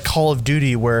kind of like Call of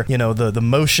Duty, where, you know, the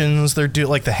motions they're doing,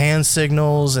 like the hand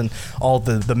signals and all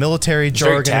the military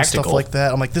jargon and stuff like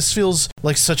that. I'm like, this feels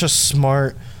like such a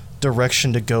smart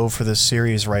direction to go for this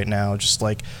series right now. Just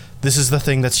like, this is the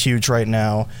thing that's huge right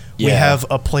now. Yeah. We have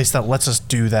a place that lets us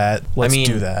do that. Let's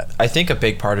do that. I think a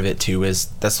big part of it too is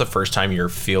that's the first time you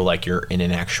feel like you're in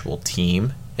an actual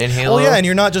team in Halo. Oh yeah, and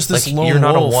you're not just this lone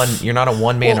wolf. You're not a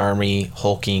one-man army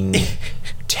hulking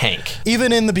tank.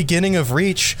 Even in the beginning of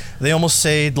Reach, they almost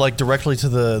say like directly to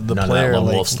the player, lone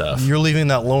like, wolf stuff. You're leaving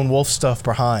that lone wolf stuff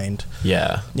behind.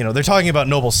 Yeah. You know, they're talking about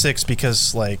Noble 6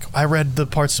 because like, I read the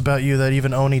parts about you that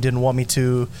even Oni didn't want me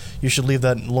to. You should leave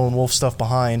that lone wolf stuff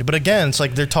behind. But again, it's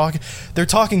like they're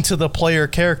talking to the player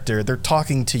character. They're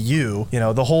talking to you. You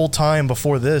know, the whole time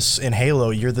before this in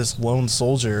Halo, you're this lone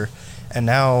soldier, and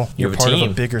now you're part of a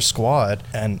bigger squad.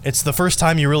 And it's the first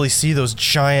time you really see those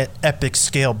giant epic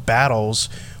scale battles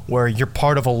where you're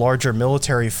part of a larger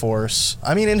military force.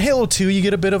 I mean, in Halo 2, you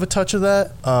get a bit of a touch of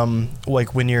that,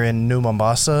 like when you're in New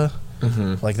Mombasa,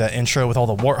 like that intro with all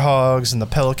the warthogs and the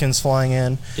pelicans flying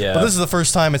in. Yeah. But this is the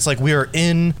first time it's like we are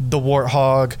in the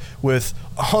warthog with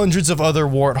hundreds of other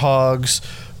warthogs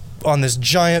on this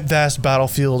giant, vast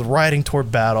battlefield, riding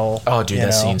toward battle. Oh, dude,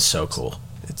 that scene's so cool.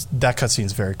 That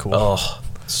cutscene's very cool. Oh,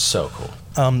 so cool.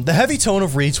 The heavy tone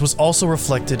of Reach was also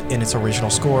reflected in its original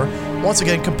score, once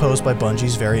again composed by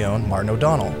Bungie's very own Martin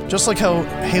O'Donnell. Just like how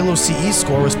Halo CE's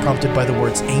score was prompted by the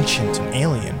words ancient and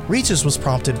alien, Reach's was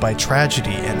prompted by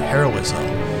tragedy and heroism.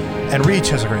 And Reach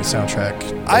has a great soundtrack.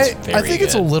 I think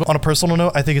it's a little, on a personal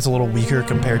note, I think it's a little weaker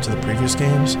compared to the previous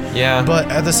games. Yeah.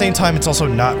 But at the same time, it's also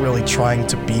not really trying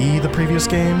to be the previous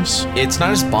games. It's not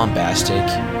as bombastic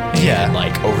and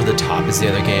like over the top as the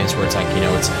other games, where it's like, you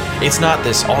know, it's not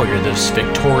this, oh, you're this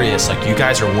victorious, like you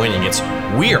guys are winning. It's,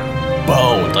 we're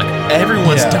boned, like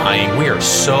everyone's dying. We are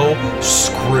so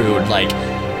screwed. Like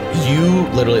you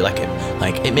literally, like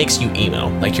it makes you emo.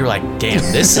 Like you're like, damn,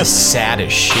 this is sad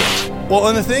as shit. Well,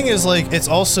 and the thing is, like,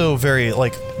 it's also very,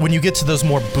 like, when you get to those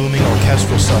more booming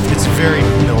orchestral stuff, it's very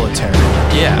military.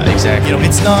 Yeah, exactly. You know,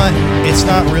 it's not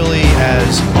really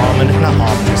as not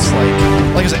ominous,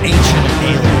 like as an ancient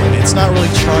alien. It's not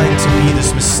really trying to be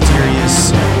this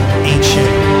mysterious, ancient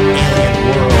alien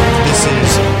world. This is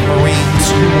Marines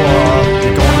who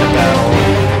they're going to battle.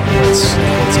 Let's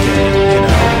get it, you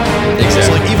know? Exactly.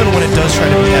 So, like, even when it does try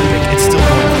to be epic, it's still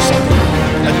going for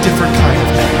something, a different kind of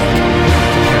epic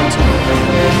compared to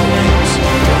games. So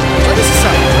I guess it's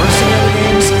not worse than the other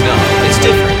games. No, it's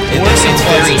different. It's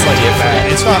very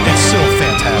different. It's still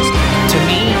fantastic. To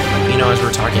me, you know, as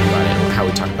we're talking about it, how we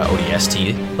we talked about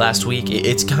ODST last week.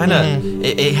 It's kind of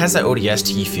it has that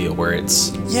ODST feel where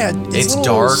it's it's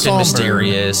dark somber and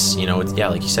mysterious. You know, it's,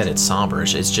 like you said, it's somber.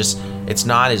 It's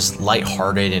not as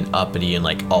lighthearted and uppity and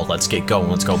like, oh, let's get going,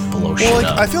 let's go blow shit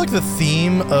up. I feel like the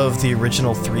theme of the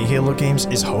original 3 Halo games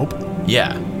is hope.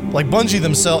 Yeah. Like Bungie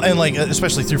themselves, and like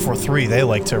especially 343, they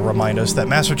like to remind us that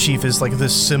Master Chief is like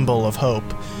this symbol of hope.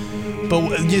 But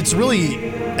it's really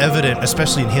evident,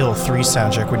 especially in Halo 3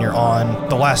 soundtrack, when you're on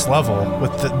the last level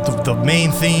with the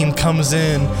main theme comes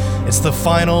in. It's the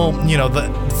final,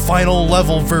 the final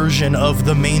level version of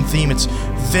the main theme. It's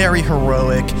very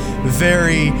heroic,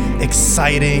 very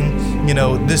exciting.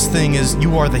 This thing is,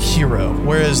 you are the hero.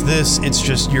 Whereas this, it's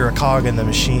just you're a cog in the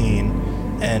machine,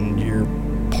 and you're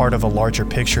part of a larger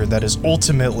picture that is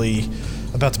ultimately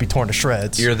about to be torn to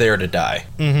shreds. You're there to die.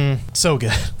 So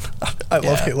good. I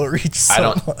love Halo Reach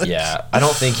so much. Yeah, I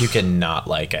don't think you can not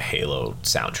like a Halo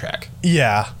soundtrack.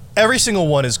 Yeah, every single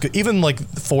one is good. Even like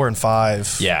 4 and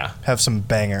 5 have some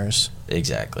bangers.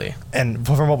 Exactly. And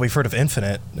from what we've heard of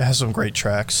Infinite, it has some great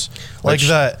tracks.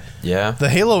 The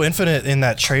Halo Infinite in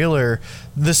that trailer,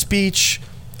 the speech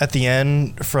at the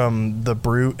end from the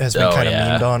Brute has been kind of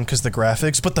memed on because the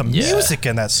graphics, but the music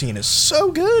in that scene is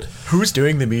so good. Who's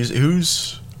doing the music?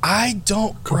 I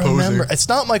don't remember. It's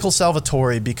not Michael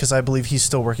Salvatore, because I believe he's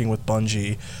still working with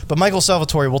Bungie. But Michael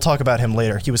Salvatore, we'll talk about him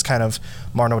later. He was kind of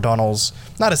Martin O'Donnell's,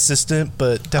 not assistant,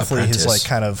 but definitely his like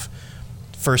kind of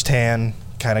first-hand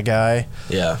kind of guy.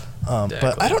 Yeah.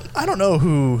 But I don't know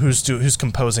who's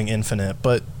composing Infinite,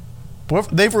 but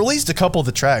they've released a couple of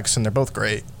the tracks, and they're both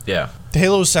great. Yeah. The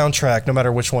Halo soundtrack, no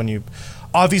matter which one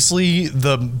obviously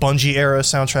the Bungie era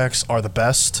soundtracks are the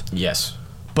best. Yes.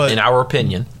 But in our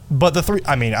opinion. But the 3,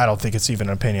 I mean, I don't think it's even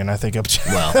an opinion. I think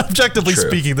objectively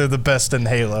speaking, they're the best in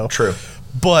Halo. True.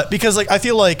 But because I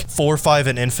feel like 4, 5,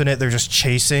 and Infinite, they're just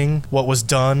chasing what was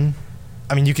done.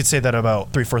 I mean, you could say that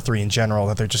about 343 in general,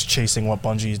 that they're just chasing what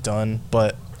Bungie's done.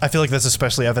 But I feel like that's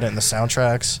especially evident in the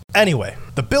soundtracks. Anyway,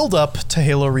 the build-up to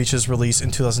Halo Reach's release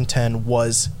in 2010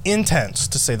 was intense,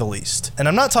 to say the least. And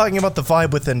I'm not talking about the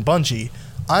vibe within Bungie.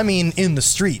 I mean in the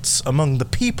streets, among the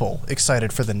people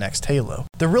excited for the next Halo.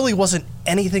 There really wasn't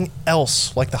anything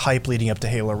else like the hype leading up to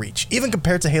Halo Reach, even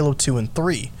compared to Halo 2 and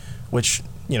 3, which,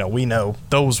 we know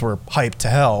those were hyped to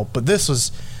hell, but this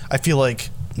was, I feel like,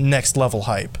 next level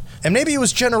hype. And maybe it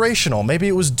was generational. Maybe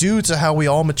it was due to how we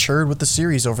all matured with the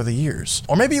series over the years.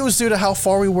 Or maybe it was due to how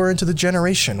far we were into the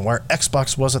generation, where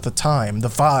Xbox was at the time, the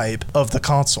vibe of the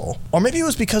console. Or maybe it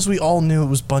was because we all knew it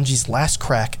was Bungie's last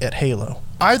crack at Halo.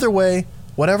 Either way,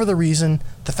 whatever the reason,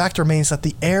 the fact remains that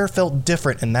the air felt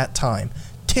different in that time,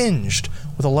 tinged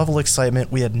with a level of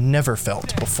excitement we had never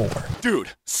felt before. Dude,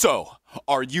 so,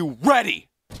 are you ready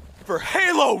for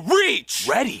Halo Reach?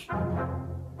 Ready?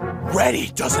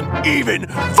 Ready doesn't even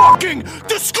fucking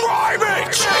describe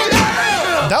it!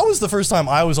 That was the first time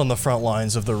I was on the front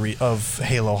lines of of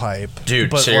Halo hype. Dude,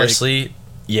 but seriously,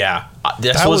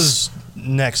 that was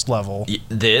next level.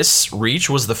 This Reach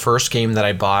was the first game that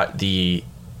I bought the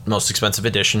most expensive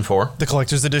edition for. The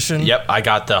collector's edition? Yep, I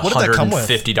got the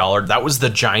 $150. That was the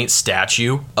giant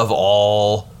statue of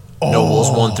all Nobles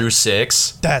 1 through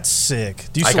 6. That's sick.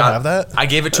 Do you still have that? I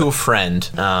gave it to a friend.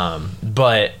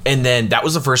 And then that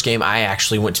was the first game I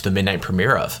actually went to the midnight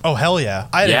premiere of. Oh, hell yeah.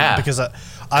 I didn't, because I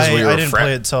didn't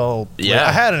play it till... Yeah.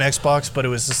 I had an Xbox, but it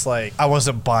was just like, I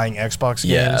wasn't buying Xbox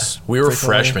games. We were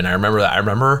freshmen. I remember that.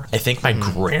 I think my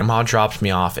grandma dropped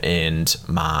me off, and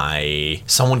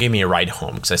someone gave me a ride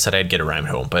home, because I said I'd get a ride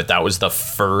home. But that was the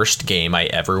first game I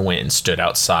ever went and stood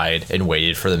outside and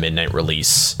waited for the midnight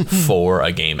release for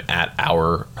a game at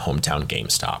our hometown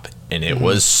GameStop. And it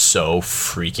was so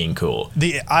freaking cool.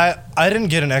 I didn't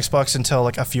get an Xbox until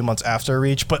like a few months after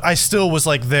Reach, but I still was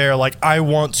like there, like I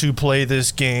want to play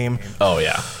this game. Oh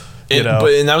yeah. And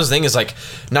that was the thing, is like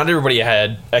not everybody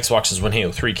had Xboxes when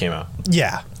Halo 3 came out.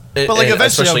 Yeah. But like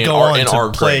eventually I'll go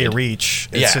on to play Reach.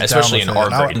 Yeah, especially in our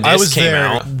grade. I was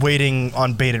there waiting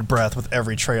on bated breath with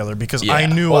every trailer because I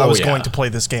knew I was going to play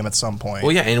this game at some point.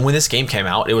 Well, yeah, and when this game came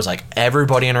out, it was like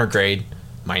everybody in our grade,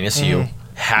 minus you,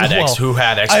 who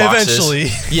had Xboxes. I eventually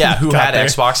who had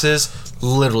Xboxes.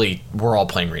 Literally, we're all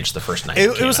playing Reach the first night.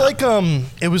 It was like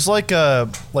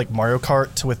Mario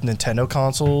Kart with Nintendo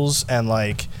consoles, and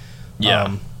like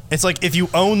it's like if you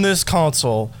own this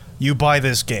console, you buy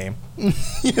this game.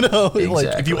 Exactly.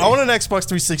 Like if you own an Xbox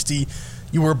 360,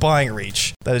 you were buying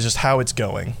Reach. That is just how it's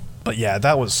going. But yeah,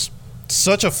 that was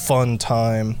such a fun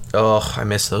time. Oh, I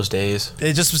miss those days.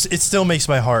 It still makes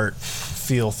my heart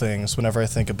feel things whenever I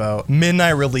think about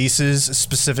midnight releases,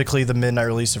 specifically the midnight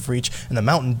release of Reach and the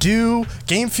Mountain Dew,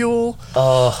 Game Fuel.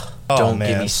 Don't man.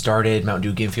 get me started. Mountain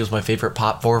Dew Game Fuel's my favorite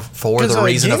pop for 'Cause, the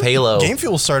reason of Halo. Game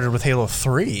Fuel started with Halo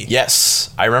 3. Yes,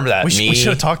 I remember that. We should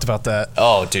have talked about that.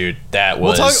 Oh, dude, that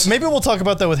was... Maybe we'll talk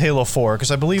about that with Halo 4,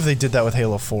 because I believe they did that with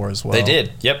Halo 4 as well. They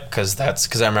did, yep, because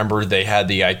I remember they had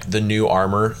the new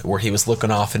armor where he was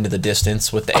looking off into the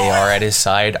distance with the AR at his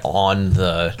side on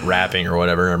the wrapping or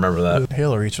whatever. I remember that.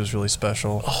 Halo Reach was really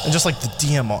special. And just like the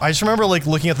DMR. I just remember like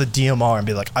looking at the DMR and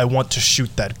be like, I want to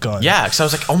shoot that gun. Yeah, because I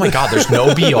was like, oh my god, there's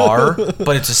no BR,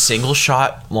 but it's a single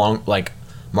shot long, like,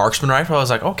 marksman rifle. I was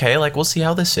like, okay, like, we'll see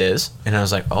how this is. And I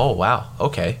was like, oh, wow,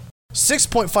 okay.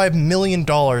 $6.5 million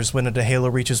went into Halo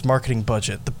Reach's marketing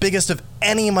budget, the biggest of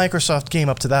any Microsoft game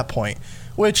up to that point,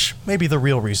 which may be the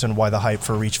real reason why the hype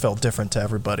for Reach felt different to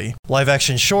everybody.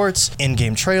 Live-action shorts,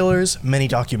 in-game trailers, mini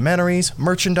documentaries,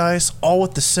 merchandise, all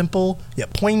with the simple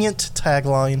yet poignant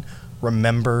tagline,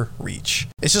 Remember Reach.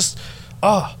 It's just,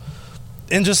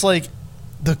 and just like,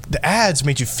 the ads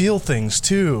made you feel things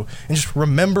too, and just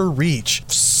remember Reach.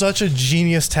 Such a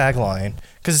genius tagline,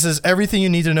 because it says everything you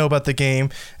need to know about the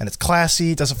game, and it's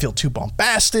classy, it doesn't feel too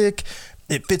bombastic,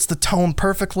 it fits the tone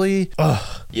perfectly.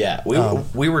 Yeah,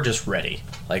 we were just ready.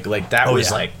 Like that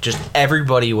was yeah. like, just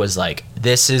everybody was like,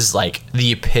 this is like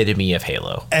the epitome of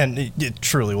Halo. And it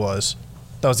truly was.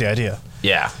 That was the idea.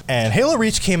 Yeah. And Halo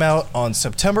Reach came out on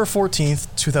September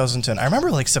 14th, 2010. I remember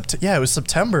like it was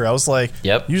September. I was like,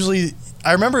 yep. Usually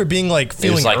I remember it being like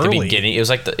feeling it was like early. the beginning. It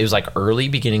was like early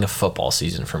beginning of football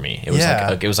season for me. It was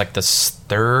like it was like the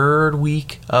third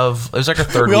week of. It was like our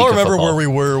third. We week all of remember football. where we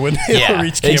were when Halo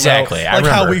Reach came exactly. out.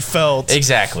 Like how we felt.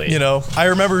 Exactly. You know, I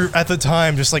remember at the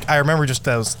time, I remember just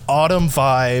those autumn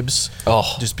vibes.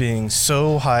 Oh, just being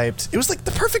so hyped. It was like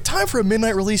the perfect time for a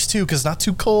midnight release too, because not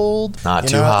too cold, not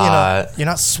too hot. You're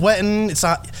not sweating. It's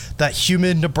not that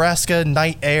humid Nebraska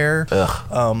night air.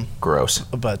 Ugh. Gross.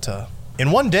 But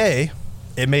in one day,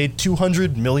 it made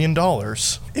 $200 million.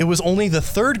 It was only the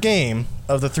third game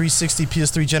of the 360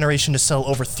 PS3 generation to sell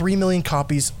over 3 million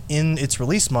copies in its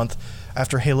release month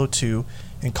after Halo 2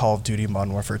 and Call of Duty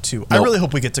Modern Warfare 2. Nope. I really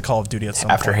hope we get to Call of Duty at some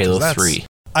point. After Halo 3.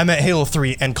 I meant Halo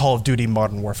 3 and Call of Duty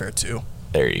Modern Warfare 2.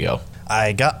 There you go.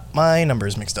 I got my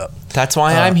numbers mixed up. That's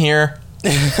why I'm here.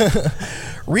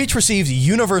 Reach received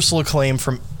universal acclaim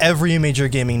from every major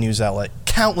gaming news outlet,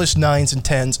 countless 9s and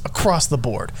 10s across the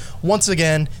board. Once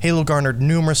again, Halo garnered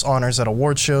numerous honors at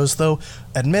award shows, though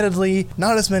admittedly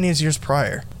not as many as years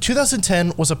prior.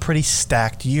 2010 was a pretty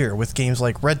stacked year, with games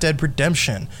like Red Dead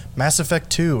Redemption, Mass Effect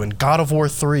 2, and God of War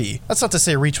 3. That's not to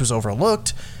say Reach was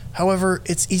overlooked. However,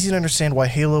 it's easy to understand why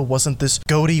Halo wasn't this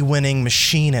GOTY-winning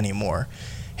machine anymore.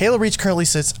 Halo Reach currently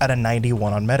sits at a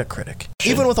 91 on Metacritic.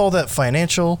 Even with all that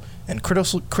financial and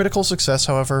critical success,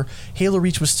 however, Halo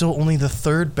Reach was still only the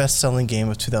third best-selling game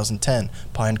of 2010,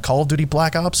 behind Call of Duty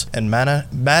Black Ops and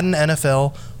Madden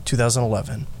NFL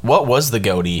 2011. What was the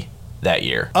GOTY that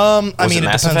year? I mean, it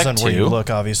Mass depends Effect on where 2? you look,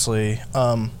 obviously.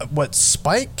 What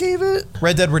Spike gave it?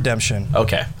 Red Dead Redemption.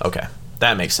 Okay.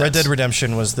 That makes sense. Red Dead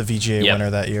Redemption was the VGA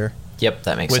winner that year. Yep,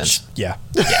 that makes sense. Yeah.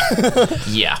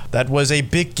 Yeah. That was a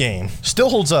big game.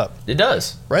 Still holds up. It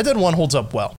does. Red Dead 1 holds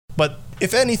up well. But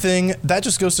if anything, that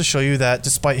just goes to show you that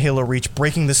despite Halo Reach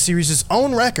breaking the series'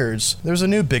 own records, there's a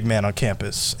new big man on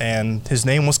campus, and his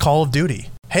name was Call of Duty.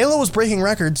 Halo was breaking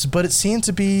records, but it seemed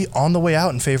to be on the way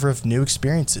out in favor of new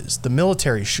experiences. The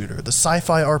military shooter, the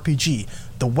sci-fi RPG,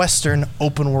 the Western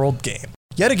open-world game.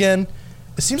 Yet again,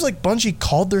 it seems like Bungie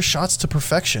called their shots to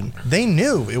perfection. They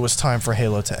knew it was time for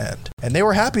Halo to end, and they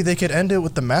were happy they could end it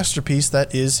with the masterpiece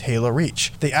that is Halo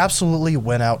Reach. They absolutely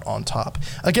went out on top.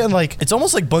 Again, like, it's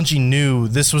almost like Bungie knew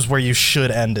this was where you should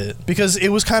end it, because it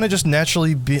was kind of just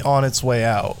naturally on its way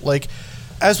out. Like,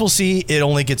 as we'll see, it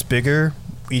only gets bigger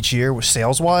each year with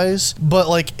sales-wise, but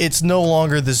like, it's no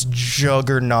longer this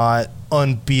juggernaut,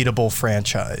 unbeatable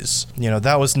franchise. You know,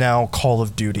 that was now Call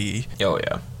of Duty. Oh,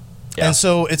 yeah. Yeah. And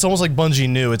so it's almost like Bungie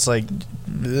knew it's like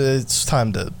it's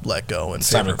time to let go and it's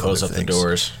time to close up the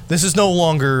doors. This is no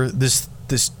longer this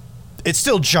it's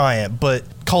still giant, but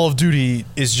Call of Duty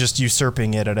is just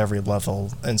usurping it at every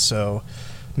level, and so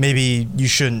maybe you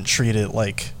shouldn't treat it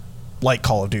like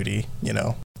Call of Duty, you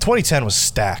know. 2010 was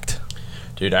stacked.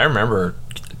 Dude, I remember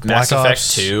Mass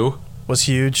Effect 2 was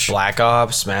huge. Black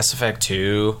Ops, Mass Effect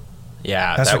 2.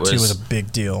 Yeah, Mass that Effect 2 was a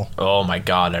big deal. Oh my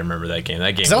god, I remember that game.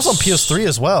 That was on PS3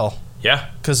 as well. Yeah.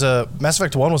 Because Mass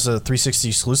Effect 1 was a 360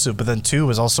 exclusive, but then 2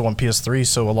 was also on PS3,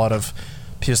 so a lot of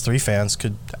PS3 fans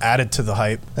could add it to the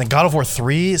hype. And God of War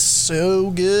 3 is so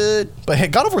good. But hey,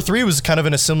 God of War 3 was kind of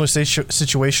in a similar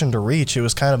situation to Reach. It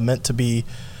was kind of meant to be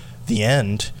the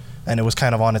end, and it was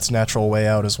kind of on its natural way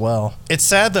out as well. It's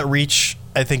sad that Reach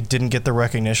I think didn't get the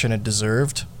recognition it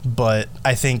deserved, but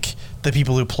I think the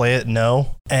people who play it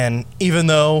know. And even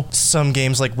though some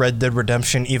games like Red Dead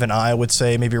Redemption, even I would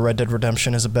say maybe Red Dead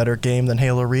Redemption is a better game than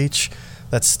Halo Reach,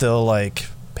 that's still like,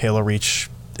 Halo Reach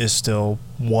is still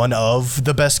one of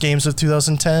the best games of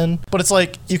 2010. But it's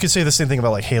like, you could say the same thing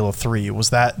about like Halo 3. Was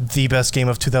that the best game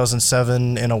of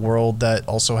 2007 in a world that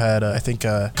also had, I think,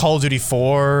 Call of Duty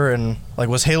 4, and like,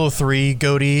 was Halo 3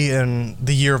 GOTY in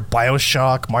the year of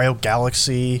BioShock, Mario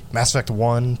Galaxy, Mass Effect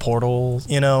 1, Portal?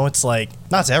 You know, it's like,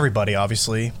 not to everybody,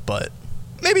 obviously, but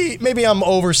maybe I'm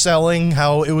overselling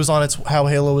how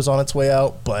Halo was on its way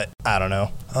out, but I don't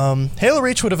know. Halo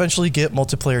Reach would eventually get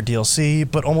multiplayer DLC,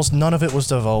 but almost none of it was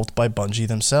developed by Bungie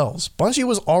themselves. Bungie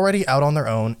was already out on their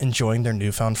own, enjoying their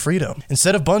newfound freedom.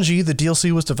 Instead of Bungie, the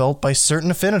DLC was developed by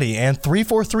Certain Affinity and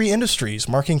 343 Industries,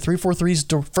 marking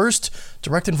 343's first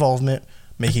direct involvement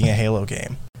making a Halo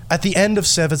game. At the end of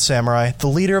Seventh Samurai, the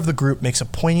leader of the group makes a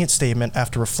poignant statement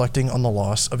after reflecting on the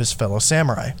loss of his fellow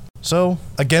samurai. So,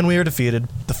 again we are defeated.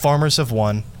 The farmers have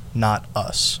won, not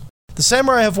us. The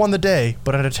samurai have won the day,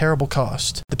 but at a terrible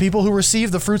cost. The people who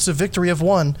receive the fruits of victory have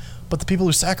won, but the people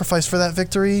who sacrificed for that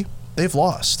victory, they've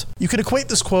lost. You could equate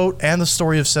this quote and the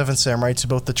story of Seventh Samurai to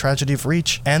both the tragedy of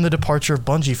Reach and the departure of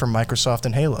Bungie from Microsoft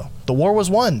and Halo. The war was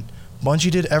won.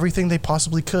 Bungie did everything they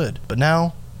possibly could, but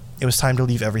now, it was time to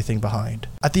leave everything behind.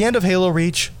 At the end of Halo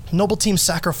Reach, Noble Team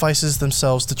sacrifices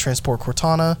themselves to transport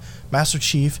Cortana, Master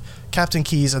Chief, Captain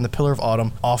Keyes, and the Pillar of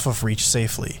Autumn off of Reach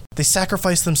safely. They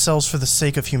sacrifice themselves for the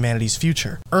sake of humanity's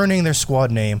future, earning their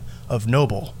squad name of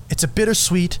Noble. It's a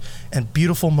bittersweet and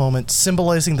beautiful moment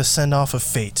symbolizing the send-off of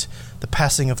fate, the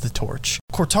passing of the torch.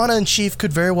 Cortana and Chief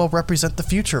could very well represent the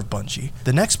future of Bungie,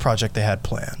 the next project they had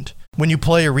planned. When you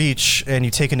play Reach and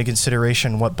you take into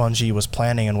consideration what Bungie was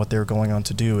planning and what they were going on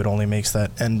to do, it only makes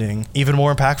that ending even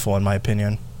more impactful, in my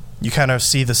opinion. You kind of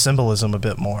see the symbolism a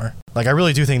bit more. Like, I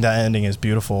really do think that ending is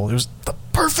beautiful. It was the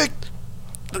perfect...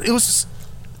 It was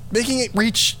making it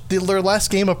Reach, their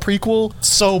last game, a prequel,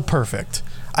 so perfect.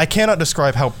 I cannot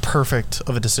describe how perfect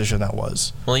of a decision that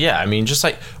was. Well, yeah, I mean, just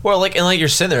like... Well, like, and like you're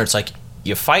sitting there, it's like,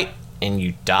 you fight and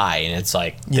you die, and it's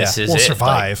like, this is we'll it.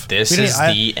 Survive. Like, this is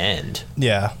the end.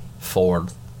 Yeah. For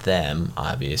them,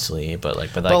 obviously, but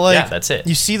yeah, that's it.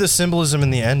 You see the symbolism in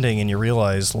the ending, and you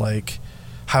realize like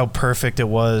how perfect it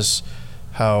was,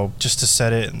 how, just to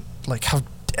set it, like how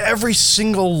every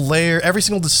single layer, every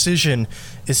single decision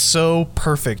is so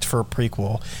perfect for a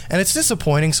prequel. And it's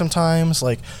disappointing sometimes,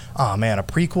 like, oh man, a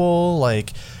prequel,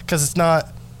 like, because it's not,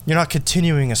 you're not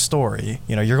continuing a story,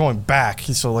 you know, you're going back,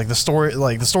 so like the story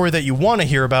that you want to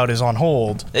hear about is on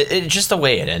hold. It just the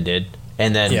way it ended.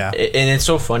 And then, and it's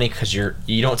so funny because you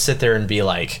don't sit there and be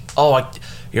like,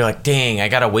 you're like, dang, I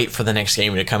gotta wait for the next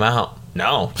game to come out.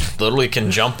 No, literally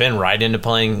can jump right into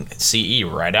playing CE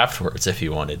right afterwards if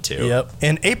you wanted to. Yep.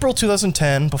 In April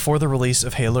 2010, before the release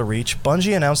of Halo Reach,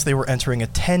 Bungie announced they were entering a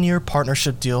 10-year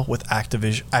partnership deal with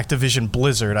Activision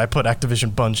Blizzard. I put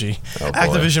Activision Bungie. Oh,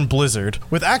 Activision Blizzard.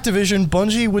 With Activision,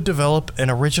 Bungie would develop an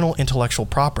original intellectual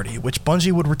property, which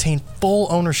Bungie would retain full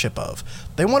ownership of.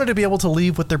 They wanted to be able to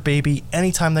leave with their baby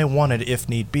anytime they wanted, if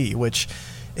need be, which,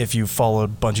 if you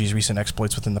followed Bungie's recent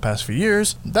exploits within the past few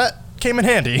years, that came in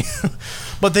handy.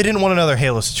 But they didn't want another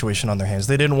Halo situation on their hands.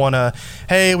 They didn't want to,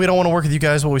 hey, we don't want to work with you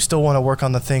guys, but we still want to work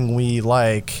on the thing we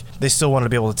like. They still wanted to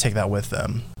be able to take that with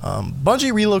them.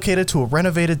 Bungie relocated to a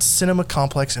renovated cinema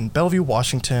complex in Bellevue,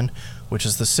 Washington, which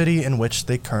is the city in which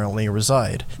they currently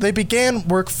reside. They began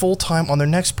work full-time on their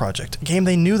next project, a game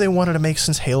they knew they wanted to make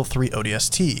since Halo 3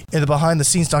 ODST. In the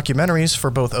behind-the-scenes documentaries for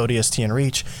both ODST and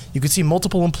Reach, you could see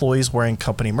multiple employees wearing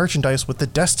company merchandise with the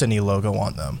Destiny logo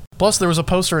on them. Plus, there was a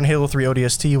poster in Halo 3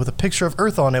 ODST with a picture of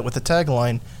Earth on it with the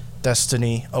tagline,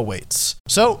 "Destiny awaits."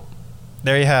 So,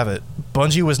 there you have it.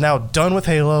 Bungie was now done with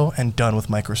Halo and done with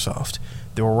Microsoft.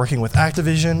 They were working with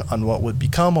Activision on what would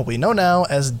become what we know now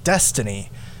as Destiny,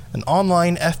 an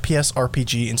online FPS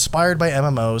RPG inspired by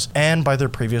MMOs and by their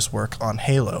previous work on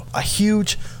Halo. A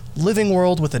huge, living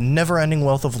world with a never-ending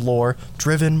wealth of lore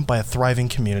driven by a thriving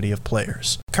community of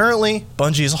players. Currently,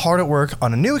 Bungie is hard at work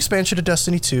on a new expansion to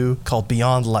Destiny 2 called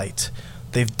Beyond Light.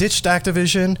 They've ditched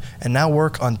Activision and now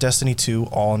work on Destiny 2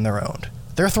 all on their own.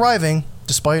 They're thriving,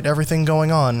 despite everything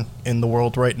going on in the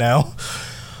world right now.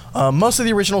 Most of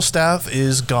the original staff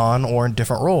is gone or in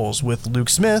different roles, with Luke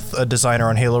Smith, a designer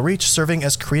on Halo Reach, serving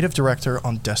as creative director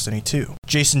on Destiny 2.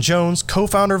 Jason Jones,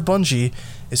 co-founder of Bungie,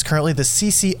 is currently the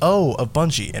CCO of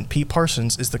Bungie, and Pete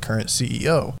Parsons is the current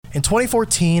CEO. In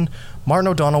 2014, Martin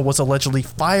O'Donnell was allegedly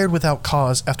fired without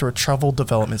cause after a troubled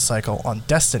development cycle on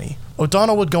Destiny.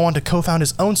 O'Donnell would go on to co-found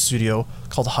his own studio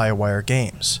called Highwire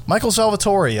Games. Michael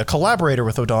Salvatore, a collaborator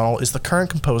with O'Donnell, is the current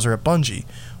composer at Bungie,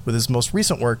 with his most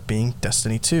recent work being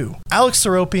Destiny 2. Alex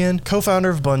Seropian, co-founder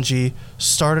of Bungie,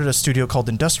 started a studio called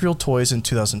Industrial Toys in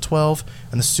 2012,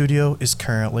 and the studio is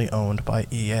currently owned by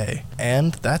EA.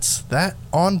 And that's that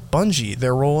on Bungie.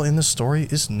 Their role in the story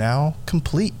is now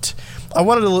complete. I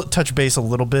wanted to touch base a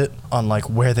little bit on like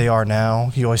where they are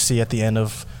now. You always see at the end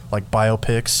of like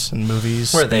biopics and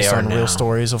movies where they based are on now. real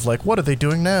stories of like, what are they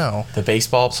doing now?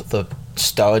 The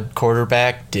stud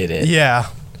quarterback did it. Yeah.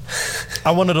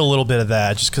 I wanted a little bit of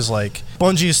that just because like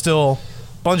Bungie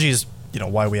is, you know,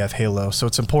 why we have Halo. So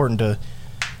it's important to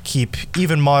keep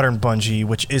even modern Bungie,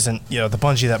 which isn't, you know, the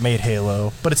Bungie that made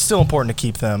Halo, but it's still important to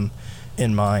keep them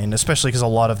in mind, especially because a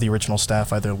lot of the original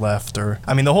staff either left or,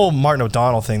 I mean, the whole Martin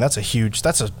O'Donnell thing, that's a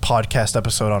podcast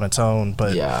episode on its own,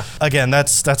 but yeah. Again,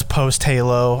 that's post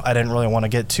Halo. I didn't really want to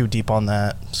get too deep on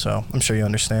that, so I'm sure you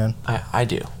understand. I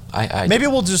do. Maybe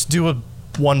we'll just do a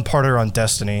one-parter on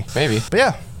Destiny. Maybe. But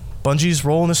yeah, Bungie's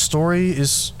role in this story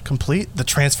is complete. The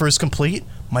transfer is complete.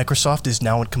 Microsoft is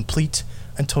now in complete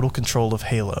and total control of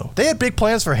Halo. They had big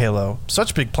plans for Halo.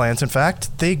 Such big plans, in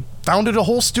fact, they founded a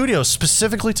whole studio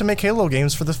specifically to make Halo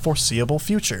games for the foreseeable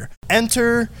future.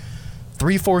 Enter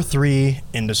 343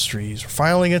 Industries. We're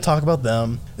finally going to talk about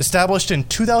them. Established in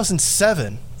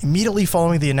 2007, immediately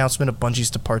following the announcement of Bungie's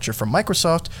departure from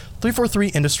Microsoft, 343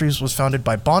 Industries was founded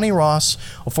by Bonnie Ross,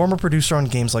 a former producer on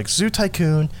games like Zoo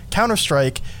Tycoon,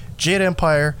 Counter-Strike, Jade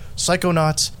Empire,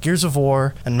 Psychonauts, Gears of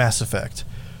War, and Mass Effect.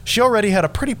 She already had a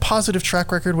pretty positive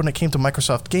track record when it came to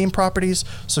Microsoft game properties,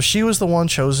 so she was the one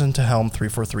chosen to helm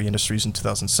 343 Industries in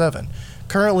 2007.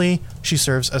 Currently, she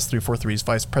serves as 343's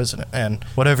vice president, and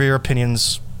whatever your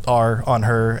opinions are on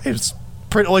her, it's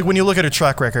pretty, like when you look at her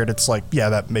track record, it's like, yeah,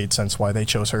 that made sense why they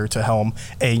chose her to helm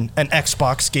an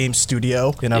Xbox game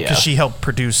studio, you know, because she helped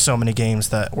produce so many games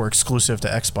that were exclusive to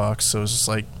Xbox, so it's just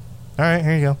like, all right,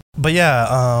 here you go. But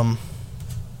yeah,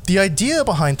 the idea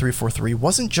behind 343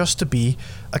 wasn't just to be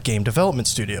a game development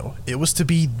studio. It was to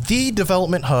be the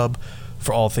development hub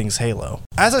for all things Halo.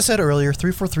 As I said earlier,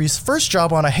 343's first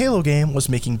job on a Halo game was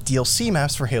making DLC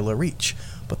maps for Halo Reach.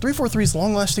 But 343's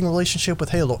long-lasting relationship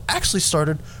with Halo actually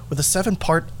started with a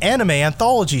 7-part anime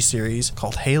anthology series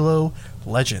called Halo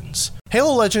Legends.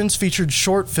 Halo Legends featured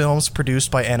short films produced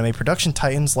by anime production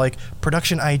titans like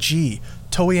Production IG,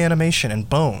 Toei Animation, and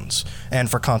Bones.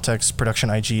 And for context, Production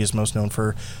IG is most known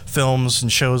for films and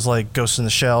shows like Ghost in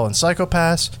the Shell and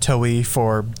Psycho-Pass, Toei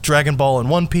for Dragon Ball and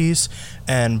One Piece,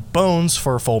 and Bones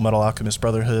for Full Metal Alchemist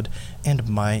Brotherhood and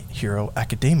My Hero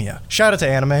Academia. Shout out to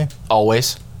anime.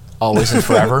 Always and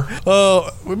forever.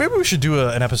 Maybe we should do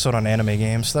an episode on anime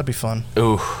games. That'd be fun.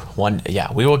 Ooh,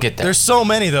 we will get there. There's so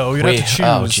many though. You'd have to choose.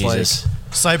 Oh, Jesus. Like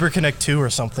Cyber Connect 2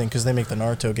 or something, because they make the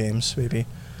Naruto games, maybe.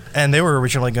 And they were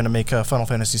originally going to make a Final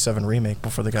Fantasy VII remake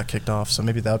before they got kicked off, so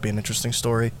maybe that would be an interesting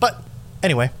story. But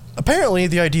anyway, apparently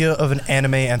the idea of an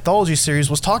anime anthology series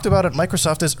was talked about at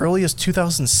Microsoft as early as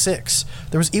 2006.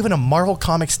 There was even a Marvel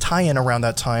Comics tie-in around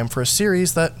that time for a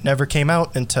series that never came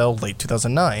out until late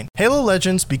 2009. Halo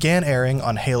Legends began airing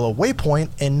on Halo Waypoint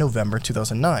in November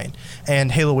 2009,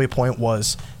 and Halo Waypoint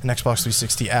was an Xbox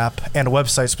 360 app and a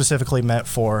website specifically meant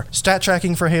for stat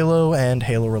tracking for Halo and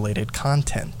Halo-related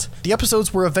content. The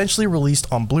episodes were eventually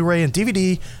released on Blu-ray and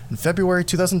DVD in February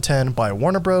 2010 by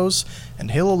Warner Bros.,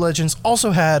 and Halo Legends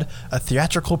also had a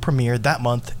theatrical premiere that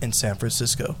month in San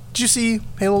Francisco. Did you see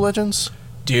Halo Legends?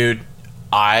 Dude,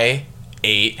 I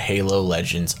ate Halo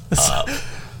Legends up.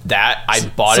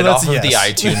 I bought it off of the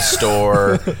iTunes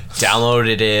store,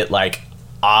 downloaded it, like,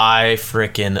 I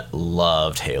freaking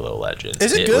loved Halo Legends.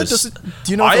 Is it good?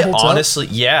 Do you know if it holds honestly,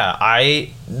 up? Yeah.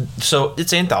 So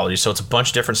it's anthology, so it's a bunch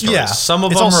of different stories. Yeah, some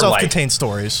of it's them all are self-contained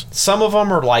stories. Some of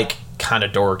them are like kind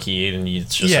of dorky, and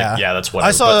it's just like, yeah, that's what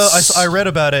I read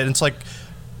about it, and it's like,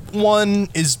 one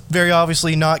is very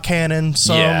obviously not canon.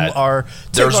 Some are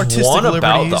there's artistic one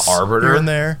about the Arbiter here and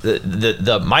there.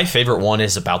 The my favorite one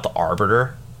is about the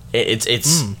Arbiter. It's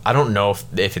I don't know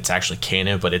if it's actually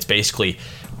canon, but it's basically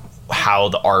how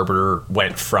the Arbiter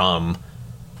went from,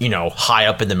 you know, high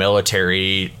up in the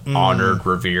military, honored,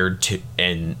 revered, to,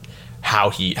 and how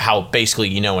basically,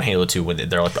 you know, in Halo 2 when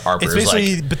they're like the Arbiter. It's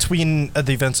basically like, between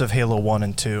the events of Halo 1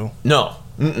 and 2. No.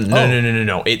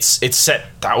 No. It's set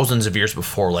thousands of years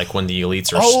before, like when the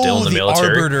elites are still in the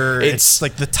military. Arbiter. It's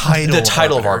like the title. The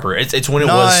title of Arbiter. It's when it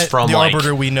was from the like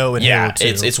Arbiter we know in Halo 2.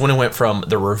 It's when it went from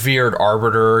the revered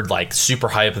Arbiter, like super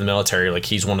high up in the military, like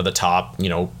he's one of the top, you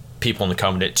know, people in the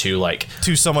Covenant,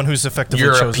 to someone who's effectively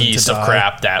you're a piece of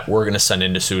crap that we're gonna send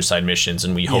into suicide missions,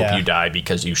 and we hope you die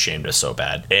because you shamed us so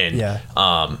bad. And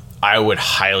I would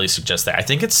highly suggest that. I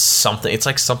think it's something. It's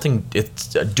like something.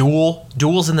 It's a duel.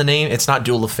 Duels in the name. It's not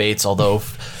Duel of Fates, although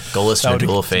go listen to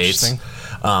Duel of Fates.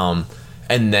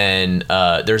 And then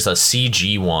there's a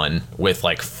CG one with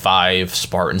like 5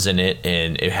 Spartans in it,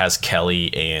 and it has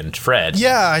Kelly and Fred.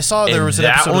 Yeah, I saw there was an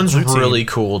that episode one's of Blue really Team.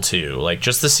 cool too. Like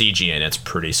just the CG in it's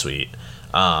pretty sweet.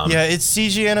 Yeah, it's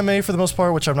CG anime for the most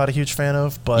part, which I'm not a huge fan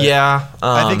of. But yeah,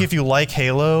 I think if you like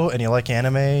Halo and you like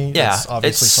anime, yeah, it's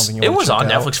obviously something you It want was to on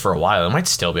check out. Netflix for a while. It might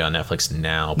still be on Netflix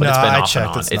now, but No, it's been I off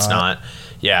checked, and on. it's not.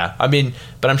 Yeah, I mean,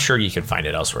 but I'm sure you can find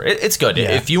it elsewhere. It's good.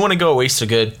 Yeah. If you want to go waste a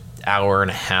good hour and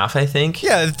a half, I think.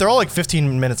 Yeah, they're all like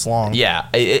 15 minutes long. Yeah,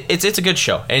 it's a good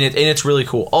show, and it's really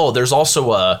cool. Oh, there's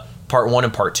also a part 1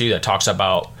 and part 2 that talks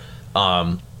about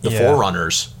the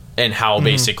Forerunners and how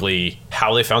basically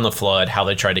how they found the flood, how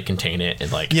they tried to contain it,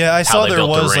 and like Yeah, I how saw they there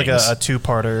built the was like a rings.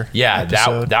 2-parter. Yeah,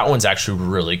 episode. that one's actually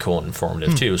really cool and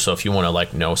informative too. So if you want to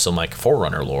like know some like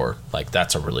Forerunner lore, like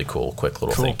that's a really cool, quick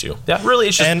little thing too. Yeah, really,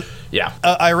 it's just And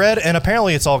I read, and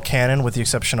apparently it's all canon with the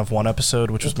exception of one episode,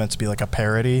 which was meant to be like a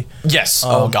parody. Yes.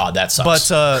 Oh god, that sucks.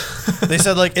 But they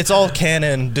said like it's all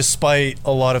canon, despite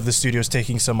a lot of the studios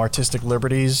taking some artistic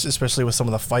liberties, especially with some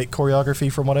of the fight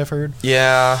choreography, from what I've heard.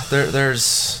 yeah,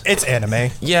 there's It's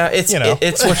anime. yeah, it's You know.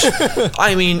 it's which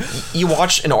I mean, you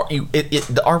watch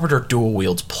the Arbiter dual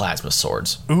wields plasma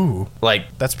swords. Ooh,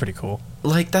 Like that's pretty cool.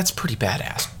 that's pretty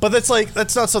badass. But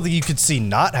that's not something you could see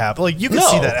not happen. Like you could No,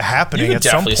 see that happening you could at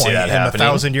some definitely see point that in the happening.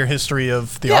 1,000-year history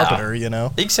of the Yeah. Arbiter, you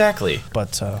know. Exactly.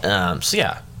 But So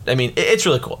yeah, I mean, it's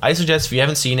really cool. I suggest if you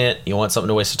haven't seen it, you want something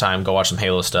to waste of time, go watch some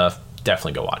Halo stuff.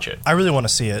 Definitely go watch it. I really want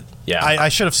to see it. Yeah. I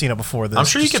should have seen it before this. I'm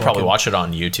sure you just could so I probably watch it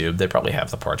on YouTube. They probably have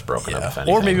the parts broken up, if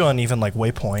anything. Or maybe on even like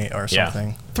Waypoint or Yeah.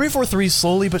 something. 343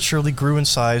 slowly but surely grew in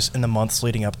size in the months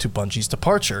leading up to Bungie's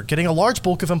departure, getting a large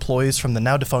bulk of employees from the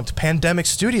now defunct Pandemic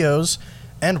Studios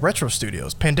and Retro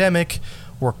Studios. Pandemic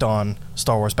worked on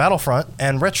Star Wars Battlefront,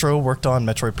 and Retro worked on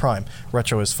Metroid Prime.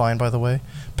 Retro is fine, by the way.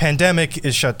 Pandemic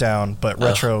is shut down, but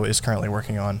Retro is currently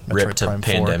working on Metroid Rip to Prime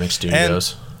 4. Pandemic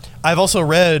Studios. And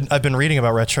I've been reading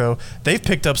about Retro. They've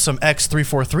picked up some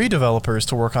ex-343 developers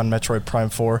to work on Metroid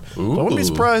Prime 4. So I wouldn't be Ooh.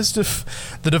 surprised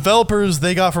if the developers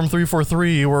they got from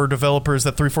 343 were developers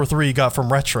that 343 got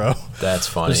from Retro. That's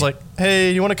funny. It's like,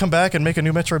 hey, you want to come back and make a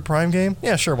new Metroid Prime game?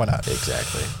 Yeah, sure, why not?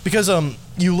 Exactly. Because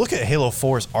you look at Halo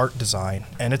 4's art design,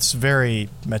 and it's very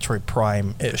Metroid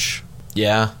Prime-ish.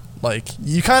 Yeah. Like,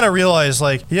 you kind of realize,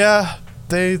 like, yeah,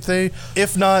 they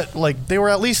if not, like, they were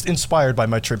at least inspired by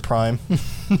Metroid Prime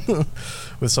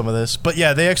with some of this. But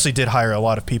yeah, they actually did hire a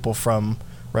lot of people from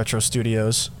Retro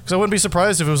Studios. Because I wouldn't be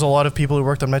surprised if it was a lot of people who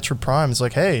worked on Metroid Prime. It's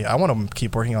like, hey, I want to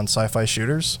keep working on sci-fi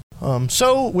shooters.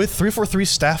 So, with 343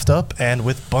 staffed up and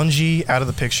with Bungie out of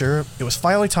the picture, it was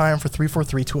finally time for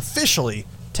 343 to officially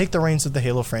take the reins of the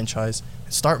Halo franchise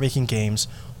and start making games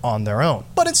on their own.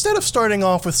 But instead of starting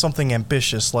off with something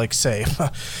ambitious like, say,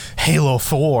 Halo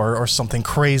 4 or something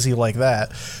crazy like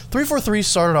that, 343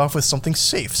 started off with something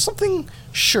safe, something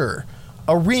sure.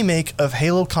 A remake of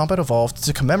Halo Combat Evolved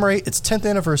to commemorate its 10th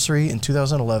anniversary in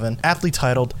 2011, aptly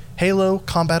titled Halo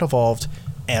Combat Evolved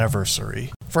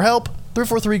Anniversary. For help,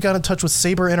 343 got in touch with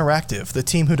Saber Interactive, the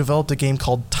team who developed a game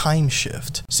called Time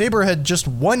Shift. Saber had just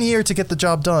 1 year to get the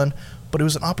job done, but it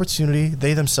was an opportunity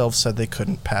they themselves said they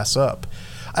couldn't pass up.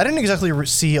 I didn't exactly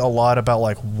see a lot about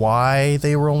like why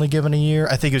they were only given a year.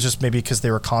 I think it was just maybe because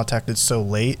they were contacted so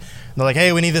late. And they're like,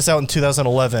 hey, we need this out in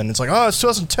 2011. It's like, oh, it's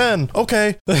 2010.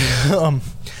 Okay.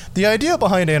 The idea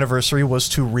behind Anniversary was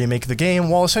to remake the game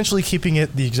while essentially keeping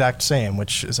it the exact same,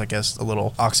 which is, I guess, a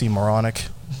little oxymoronic.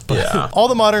 But Yeah. all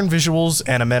the modern visuals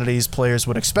and amenities players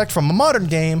would expect from a modern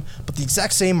game, but the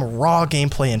exact same raw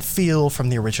gameplay and feel from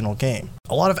the original game.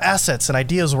 A lot of assets and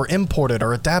ideas were imported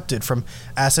or adapted from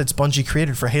assets Bungie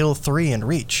created for Halo 3 and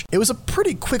Reach. It was a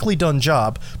pretty quickly done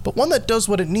job, but one that does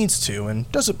what it needs to, and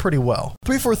does it pretty well.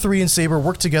 343 and Saber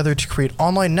worked together to create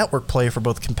online network play for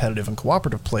both competitive and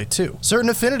cooperative play too. Certain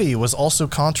Affinity was also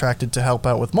contracted to help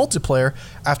out with multiplayer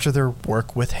after their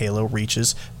work with Halo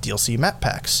Reach's DLC map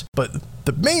packs. But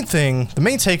the main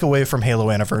takeaway from Halo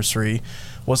Anniversary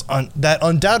was that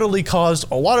undoubtedly caused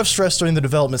a lot of stress during the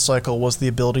development cycle was the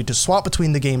ability to swap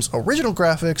between the game's original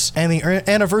graphics and the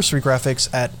anniversary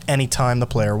graphics at any time the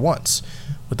player wants.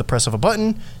 With the press of a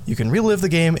button, you can relive the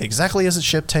game exactly as it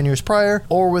shipped 10 years prior,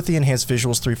 or with the enhanced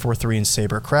visuals 343 and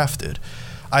Saber crafted.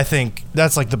 I think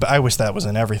that's like I wish that was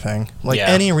in everything. Like Yeah.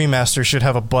 any remaster should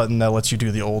have a button that lets you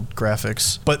do the old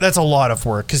graphics. But that's a lot of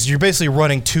work because you're basically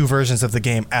running two versions of the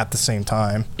game at the same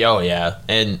time. Oh yeah,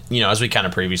 and you know, as we kind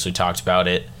of previously talked about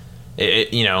it,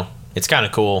 you know, it's kind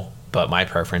of cool, but my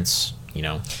preference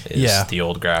is the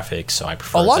old graphics, so I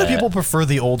prefer A lot that. of people prefer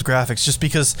the old graphics just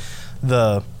because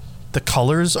the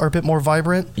colors are a bit more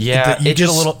vibrant. Yeah, you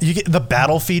get the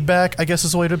battle feedback, I guess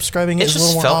is the way of describing it. Is a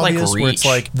little more felt like obvious, where it's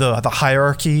like the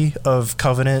hierarchy of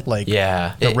Covenant, like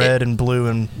the red and blue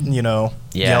and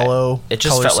yellow. It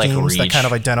just color felt like schemes that kind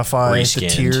of identify the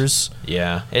tiers.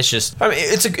 Yeah, it's just, I mean,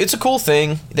 it's a cool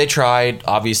thing. They tried.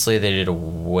 Obviously, they did a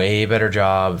way better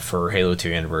job for Halo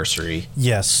 2 Anniversary.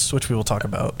 Yes, which we will talk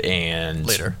about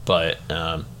later. But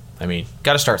I mean,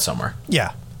 got to start somewhere.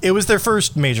 Yeah. It was their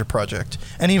first major project,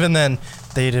 and even then,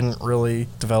 they didn't really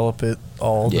develop it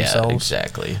all themselves. Yeah,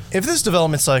 exactly. If this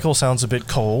development cycle sounds a bit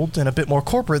cold and a bit more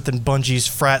corporate than Bungie's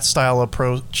frat-style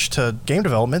approach to game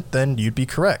development, then you'd be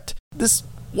correct. This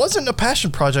wasn't a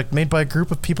passion project made by a group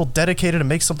of people dedicated to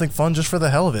make something fun just for the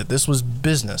hell of it. This was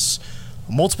business.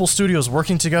 Multiple studios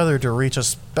working together to reach a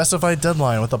specified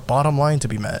deadline with a bottom line to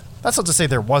be met. That's not to say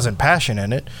there wasn't passion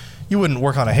in it. You wouldn't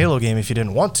work on a Halo game if you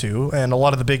didn't want to, and a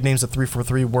lot of the big names at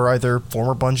 343 were either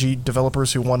former Bungie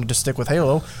developers who wanted to stick with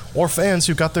Halo, or fans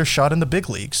who got their shot in the big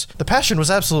leagues. The passion was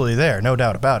absolutely there, no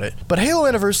doubt about it. But Halo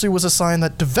Anniversary was a sign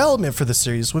that development for the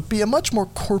series would be a much more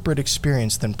corporate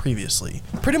experience than previously.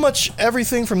 Pretty much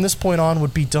everything from this point on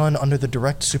would be done under the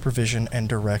direct supervision and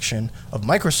direction of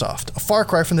Microsoft, a far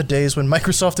cry from the days when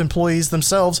Microsoft employees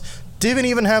themselves didn't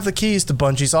even have the keys to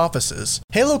Bungie's offices.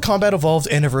 Halo Combat Evolved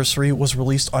Anniversary was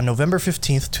released on November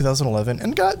 15th, 2011,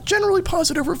 and got generally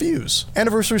positive reviews.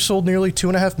 Anniversary sold nearly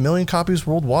 2.5 million copies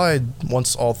worldwide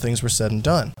once all things were said and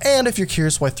done. And if you're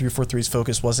curious why 343's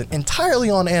focus wasn't entirely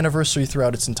on Anniversary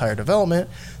throughout its entire development,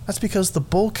 that's because the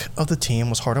bulk of the team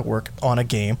was hard at work on a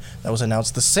game that was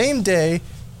announced the same day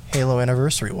Halo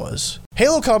Anniversary was.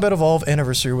 Halo Combat Evolved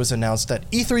Anniversary was announced at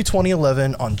E3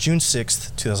 2011 on June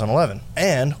 6th, 2011.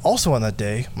 And also on that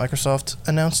day, Microsoft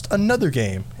announced another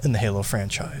game in the Halo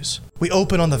franchise. We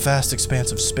open on the vast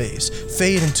expanse of space,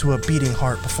 fade into a beating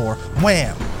heart before,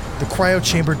 wham! The cryo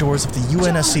chamber doors of the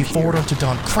UNSC Forward Unto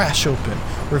Dawn crash open,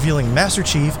 revealing Master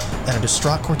Chief and a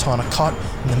distraught Cortana caught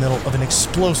in the middle of an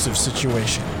explosive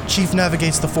situation. Chief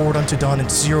navigates the Forward Unto Dawn in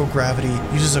zero gravity,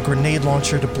 uses a grenade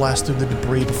launcher to blast through the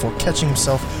debris before catching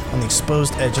himself on the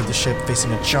exposed edge of the ship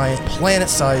facing a giant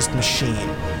planet-sized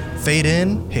machine. Fade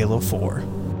in, Halo 4.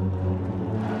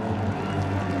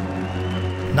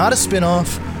 Not a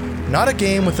spin-off, not a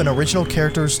game with an original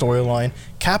character or storyline,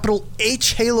 capital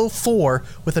H Halo 4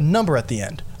 with a number at the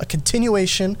end. A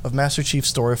continuation of Master Chief's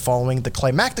story following the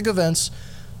climactic events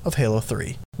of Halo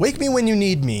 3. Wake Me When You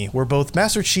Need Me were both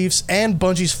Master Chief's and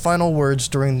Bungie's final words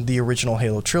during the original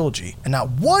Halo trilogy. And not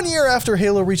 1 year after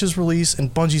Halo reaches release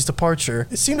and Bungie's departure,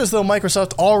 it seemed as though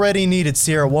Microsoft already needed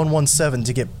Sierra 117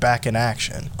 to get back in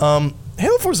action.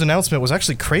 Halo 4's announcement was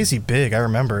actually crazy big, I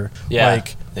remember. Yeah,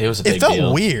 it was a big deal. It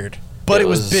felt weird. But it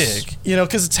was big,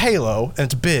 because it's Halo and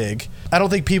it's big. I don't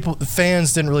think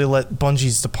fans didn't really let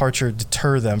Bungie's departure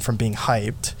deter them from being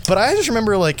hyped. But I just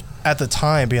remember, at the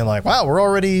time being like, wow, we're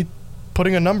already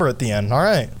putting a number at the end. All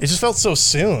right. It just felt so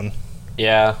soon.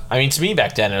 Yeah. I mean, to me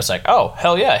back then, it was like, oh,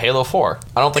 hell yeah, Halo 4.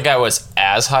 I don't think I was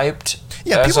as hyped.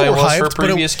 Yeah, people were hyped,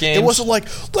 but it wasn't like,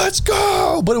 let's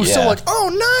go, but it was still like,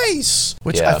 oh, nice,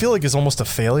 which I feel like is almost a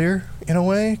failure in a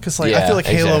way, because I feel like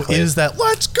Halo is that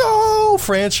let's go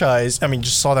franchise. I mean,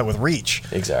 just saw that with Reach.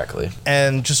 Exactly.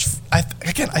 And just, I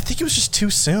think it was just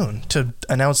too soon to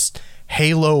announce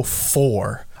Halo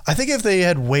 4. I think if they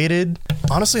had waited,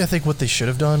 honestly, I think what they should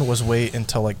have done was wait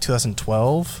until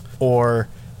 2012 or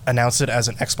announce it as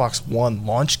an Xbox One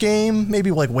launch game,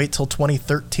 maybe wait till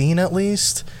 2013 at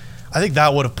least. I think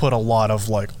that would have put a lot of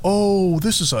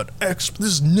this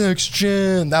is next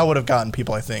gen. That would have gotten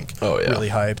people, I think, really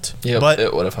hyped. Yeah, but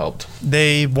it would have helped.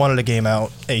 They wanted a game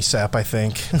out ASAP, I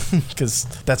think, because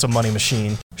that's a money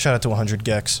machine. Shout out to 100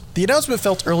 Gex. The announcement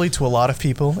felt early to a lot of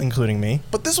people, including me,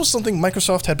 but this was something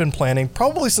Microsoft had been planning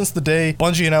probably since the day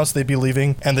Bungie announced they'd be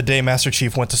leaving and the day Master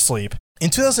Chief went to sleep. In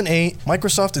 2008,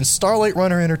 Microsoft and Starlight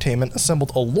Runner Entertainment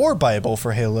assembled a lore bible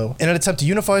for Halo in an attempt to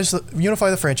unify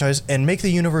the franchise and make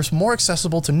the universe more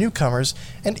accessible to newcomers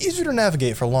and easier to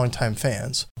navigate for longtime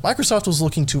fans. Microsoft was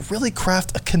looking to really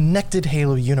craft a connected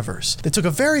Halo universe. They took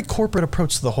a very corporate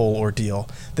approach to the whole ordeal.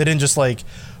 They didn't just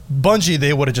Bungie,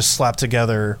 they would have just slapped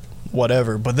together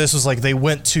whatever, but this was they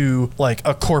went to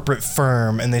a corporate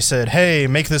firm and they said, hey,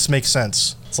 make this make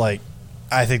sense. It's I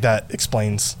think that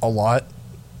explains a lot.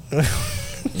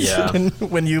 Yeah.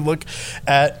 When you look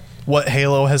at what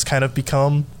Halo has kind of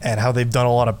become and how they've done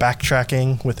a lot of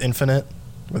backtracking with Infinite,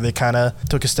 where they kind of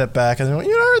took a step back and they went,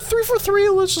 343,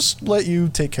 let's just let you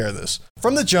take care of this.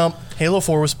 From the jump, Halo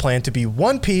 4 was planned to be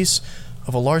one piece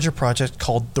of a larger project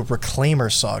called the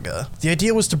Reclaimer Saga. The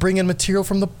idea was to bring in material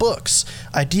from the books,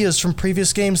 ideas from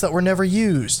previous games that were never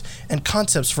used, and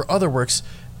concepts for other works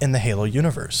in the Halo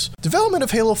universe. Development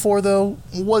of Halo 4, though,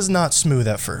 was not smooth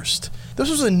at first. This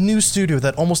was a new studio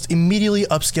that almost immediately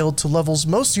upscaled to levels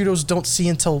most studios don't see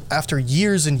until after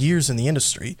years and years in the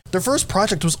industry. Their first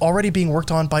project was already being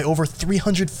worked on by over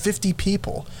 350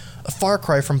 people, a far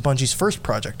cry from Bungie's first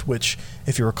project, which,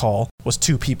 if you recall, was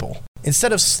 2 people.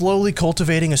 Instead of slowly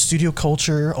cultivating a studio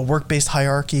culture, a work-based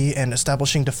hierarchy, and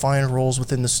establishing defined roles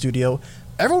within the studio,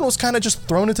 everyone was kind of just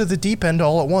thrown into the deep end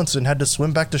all at once and had to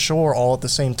swim back to shore all at the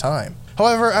same time.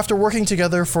 However, after working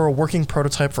together for a working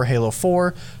prototype for Halo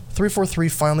 4, 343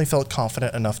 finally felt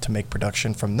confident enough to make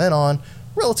production from then on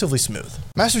relatively smooth.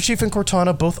 Master Chief and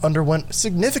Cortana both underwent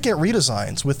significant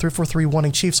redesigns, with 343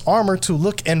 wanting Chief's armor to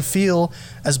look and feel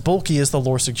as bulky as the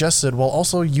lore suggested, while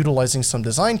also utilizing some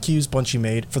design cues Bungie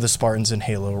made for the Spartans in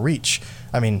Halo Reach.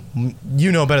 I mean,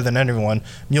 you know better than anyone,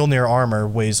 Mjolnir armor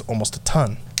weighs almost a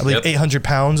ton. I believe 800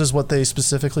 pounds is what they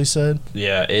specifically said.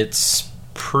 Yeah, it's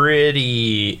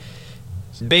pretty...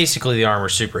 Basically, the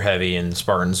armor's super heavy, and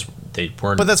Spartans, they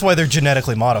weren't... But that's why they're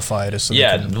genetically modified. So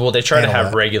they try to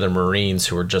have regular Marines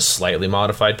who are just slightly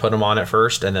modified put them on at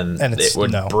first, and then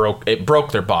it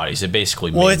broke their bodies. It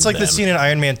basically it's like the scene in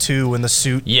Iron Man 2 when the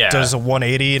suit does a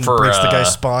 180 and breaks the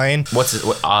guy's spine.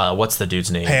 What's the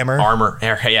dude's name? Hammer.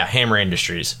 Hammer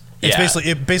Industries. It's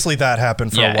basically that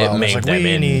happened for a while. It made like, them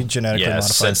we need genetically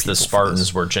modified since the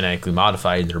Spartans were genetically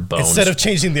modified, their bones... Instead of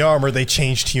changing the armor, they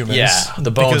changed humans. Yeah, the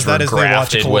bones were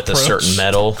grafted with a certain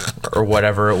metal or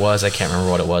whatever it was. I can't remember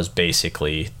what it was.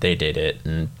 Basically, they did it.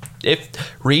 And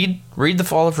read The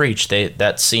Fall of Reach.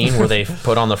 That scene where they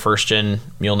put on the first gen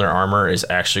Mjolnir armor is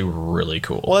actually really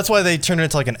cool. Well, that's why they turned it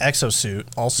into like an exosuit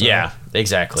also. Yeah,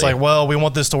 exactly. It's like, well, we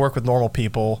want this to work with normal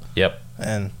people. Yep.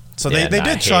 And... So they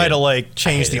did try to like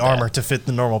change the armor to fit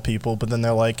the normal people, but then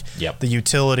they're like, the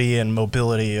utility and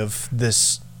mobility of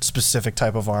this specific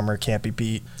type of armor can't be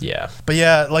beat. Yeah. But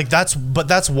yeah, like that's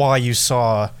why you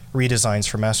saw redesigns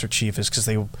for Master Chief, is because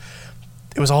it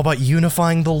was all about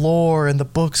unifying the lore and the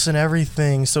books and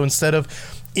everything. So instead of,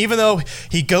 even though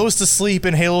he goes to sleep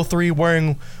in Halo 3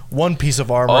 wearing one piece of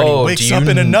armor and he wakes up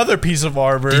in another piece of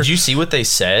armor. Did you see what they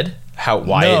said?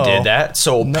 Why it did that?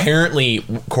 So apparently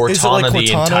Cortana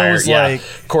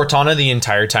the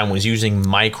entire time was using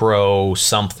micro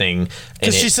something,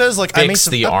 because she says like, I made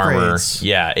some the upgrades. Armor.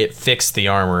 Yeah, it fixed the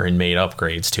armor and made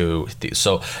upgrades to.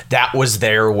 So that was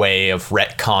their way of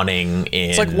retconning.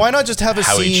 It's like, why not just have a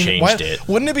how scene? He changed it.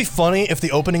 Wouldn't it be funny if the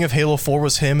opening of Halo 4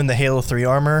 was him in the Halo 3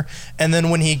 armor, and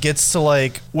then when he gets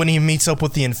to when he meets up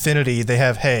with the Infinity, they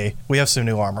have, hey, we have some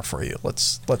new armor for you.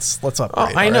 Let's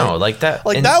upgrade. I know, like that.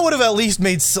 Like that would have at least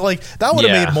made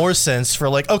made more sense for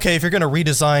okay, if you're gonna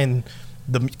redesign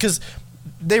because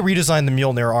they redesigned the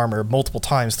Mjolnir armor multiple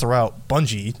times throughout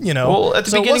Bungie, Well, at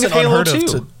the beginning of Halo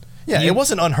 2. It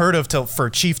wasn't unheard of for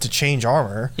Chief to change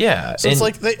armor. Yeah. So it's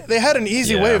like they had an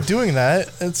easy way of doing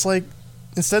that. It's like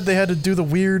instead they had to do the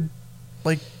weird,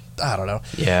 I don't know.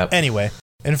 Yeah. Anyway.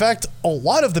 In fact, a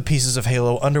lot of the pieces of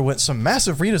Halo underwent some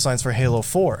massive redesigns for Halo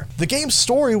 4. The game's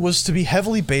story was to be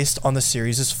heavily based on the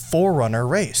series' Forerunner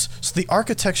race, so the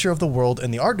architecture of the world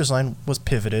and the art design was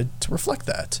pivoted to reflect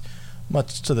that,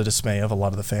 much to the dismay of a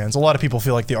lot of the fans. A lot of people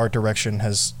feel like the art direction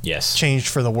has changed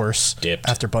for the worse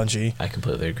after Bungie. I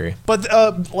completely agree. But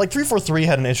 343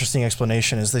 had an interesting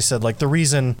explanation, as they said, the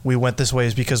reason we went this way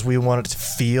is because we want it to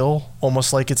feel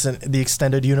almost like it's in the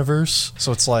extended universe.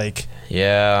 So it's like...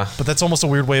 Yeah. But that's almost a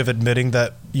weird way of admitting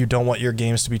that you don't want your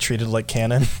games to be treated like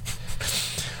canon.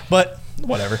 But...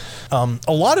 whatever.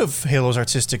 A lot of Halo's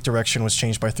artistic direction was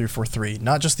changed by 343,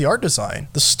 not just the art design.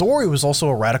 The story was also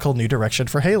a radical new direction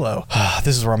for Halo.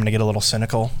 This is where I'm going to get a little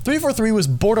cynical. 343 was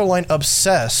borderline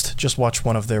obsessed, just watch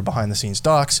one of their behind-the-scenes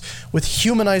docs, with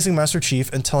humanizing Master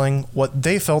Chief and telling what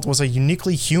they felt was a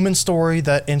uniquely human story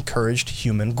that encouraged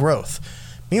human growth.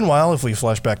 Meanwhile, if we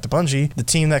flash back to Bungie, the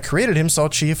team that created him saw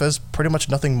Chief as pretty much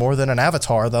nothing more than an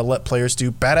avatar that let players do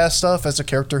badass stuff as a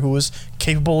character who was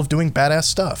capable of doing badass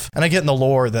stuff. And I get in the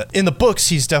lore that in the books,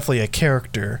 he's definitely a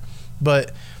character,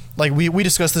 but we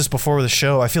discussed this before the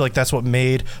show. I feel like that's what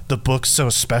made the book so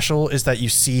special, is that you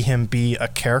see him be a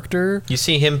character. You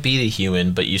see him be the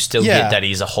human, but you still get that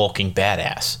he's a hulking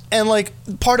badass. And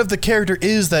part of the character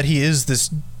is that he is this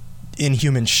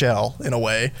inhuman shell in a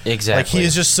way. Exactly. He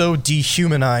is just so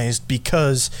dehumanized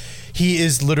because he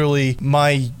is literally,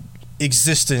 my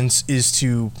existence is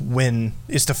to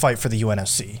fight for the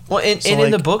UNSC. Well, and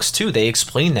in the books too, they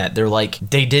explain that. They're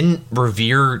they didn't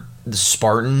revere the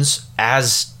Spartans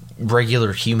as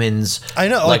regular humans. I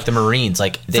know, like the Marines,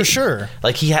 like for sure.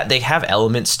 Like they have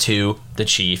elements to the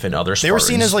Chief and other Spartans. They were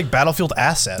seen as like battlefield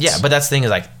assets. Yeah, but that's the thing is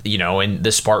like, you know, and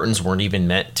the Spartans weren't even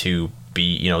meant to be,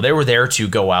 you know, they were there to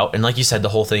go out, and like you said, the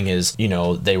whole thing is, you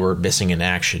know, they were missing in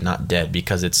action, not dead,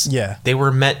 because they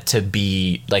were meant to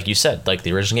be, like you said, like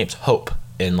the original games, hope,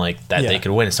 and like that they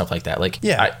could win and stuff like that. Like,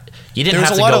 you didn't have to go into... There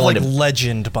was a lot of like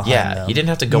legend behind them. You didn't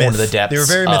have to go into the depths. They were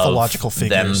very mythological Them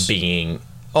figures. being,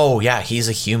 oh yeah, he's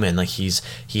a human, like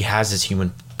he has his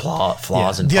human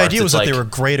flaws and the parts. idea was it's that like, they were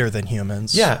greater than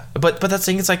humans. Yeah, but that's the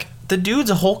thing. It's like the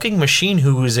dude's a hulking machine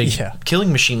who is a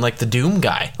killing machine, like the Doom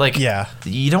guy. Like,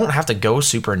 you don't have to go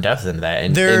super in depth into that.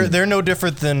 And they're no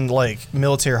different than like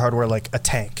military hardware, like a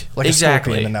tank, like a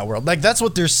Scorpion in that world. Like that's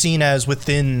what they're seen as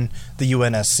within the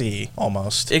UNSC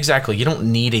almost. Exactly. You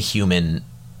don't need a human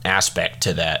aspect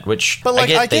to that, which but like,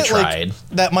 I get they tried. Like,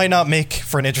 that might not make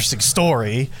for an interesting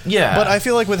story. Yeah. But I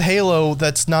feel like with Halo,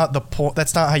 that's not the point.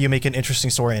 That's not how you make an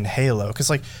interesting story in Halo. Because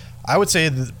like, I would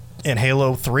say in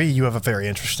Halo 3, you have a very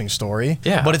interesting story.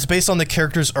 Yeah. But it's based on the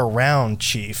characters around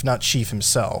Chief, not Chief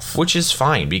himself. Which is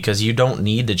fine, because you don't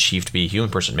need the Chief to be a human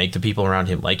person. Make the people around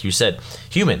him, like you said,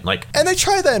 human. Like, and they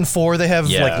try that in 4. They have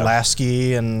like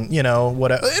Lasky and, you know,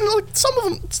 whatever. And like some of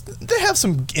them, they have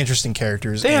some interesting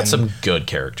characters. They had some good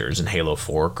characters in Halo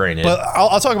 4, granted. But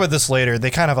I'll talk about this later.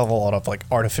 They kind of have a lot of like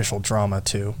artificial drama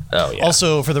too. Oh, yeah.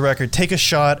 Also, for the record, take a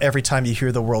shot every time you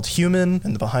hear the word human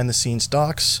in the behind the scenes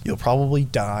docs. You'll probably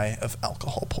die of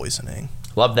alcohol poisoning.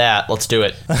 Love that. Let's do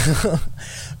it.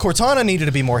 Cortana needed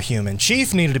to be more human.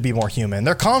 Chief needed to be more human.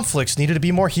 Their conflicts needed to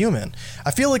be more human.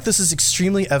 I feel like this is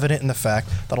extremely evident in the fact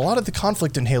that a lot of the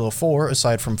conflict in Halo 4,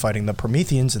 aside from fighting the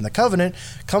Prometheans and the Covenant,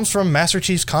 comes from Master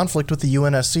Chief's conflict with the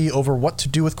UNSC over what to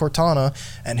do with Cortana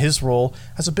and his role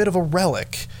as a bit of a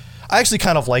relic. I actually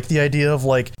kind of like the idea of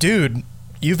like, dude,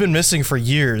 you've been missing for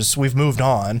years, we've moved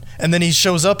on, and then he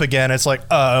shows up again, it's like,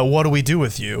 what do we do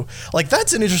with you? Like,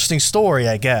 that's an interesting story,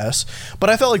 I guess,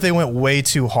 but I felt like they went way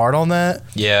too hard on that.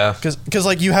 Yeah. Because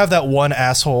like, you have that one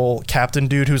asshole captain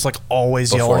dude who's like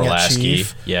always yelling at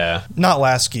Chief. Yeah. Not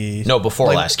Lasky. No, before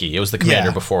like, Lasky. It was the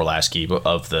commander before Lasky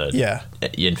of the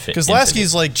Because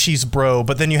Lasky's like Chief's bro,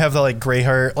 but then you have the like gray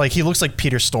hair, like he looks like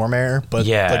Peter Stormare, but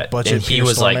like budget and he Peter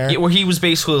was Stormare. like, where he was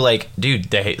basically like,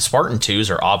 dude, the Spartan 2s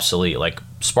are obsolete. Like,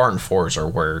 Spartan 4s are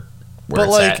where but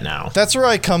it's like, at now. That's where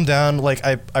I come down. Like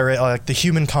I like the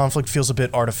human conflict feels a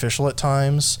bit artificial at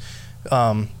times,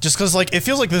 just because like it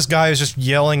feels like this guy is just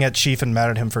yelling at Chief and mad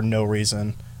at him for no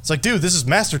reason. It's like, dude, this is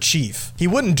Master Chief. He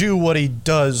wouldn't do what he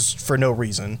does for no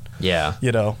reason. Yeah.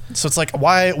 You know? So it's like,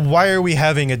 why are we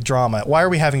having a drama? Why are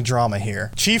we having drama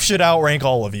here? Chief should outrank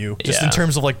all of you, just in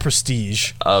terms of like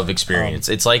prestige. Of experience.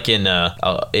 It's like in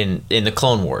the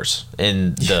Clone Wars.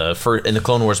 In the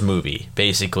Clone Wars movie,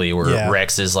 basically, where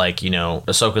Rex is like, you know,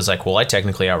 Ahsoka's like, well, I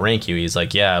technically outrank you. He's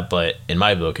like, yeah, but in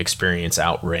my book, experience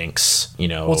outranks, you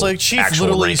know, well, it's like Chief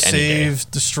literally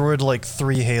saved, destroyed like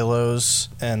 3 Halos,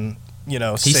 and you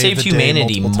know, he saved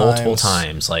humanity multiple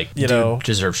times. Like, you know,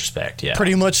 deserves respect. Yeah,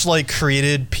 pretty much like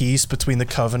created peace between the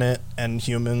Covenant and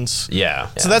humans. Yeah.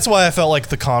 So that's why I felt like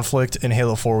the conflict in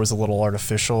Halo 4 was a little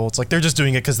artificial. It's like they're just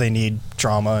doing it because they need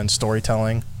drama and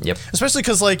storytelling. Yep. Especially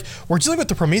because like we're dealing with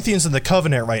the Prometheans and the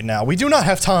Covenant right now. We do not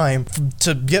have time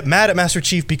to get mad at Master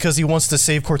Chief because he wants to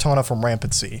save Cortana from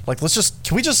rampancy. Like,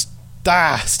 can we just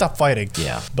stop fighting.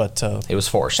 Yeah. But it was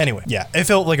forced. Anyway, yeah, it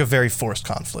felt like a very forced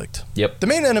conflict. Yep. The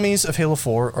main enemies of Halo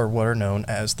 4 are what are known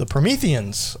as the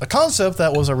Prometheans, a concept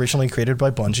that was originally created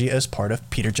by Bungie as part of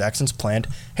Peter Jackson's planned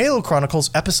Halo Chronicles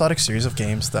episodic series of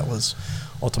games that was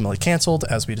ultimately canceled,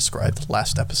 as we described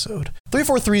last episode.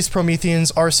 343's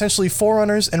Prometheans are essentially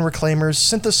Forerunners and Reclaimers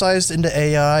synthesized into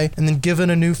AI and then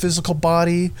given a new physical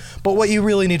body, but what you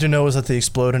really need to know is that they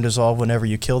explode and dissolve whenever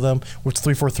you kill them, which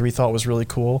 343 thought was really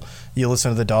cool. You listen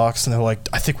to the docs and they're like,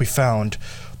 I think we found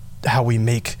how we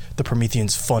make the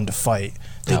Prometheans fun to fight.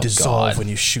 They dissolve when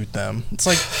you shoot them. It's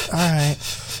like,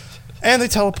 alright. And they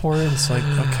teleport, and it's like,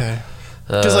 okay.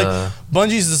 Because like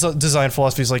Bungie's design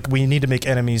philosophy is like, we need to make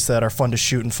enemies that are fun to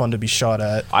shoot and fun to be shot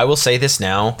at. I will say this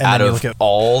now, and out of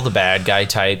all the bad guy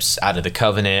types, out of the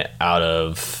Covenant, out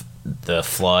of the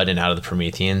Flood, and out of the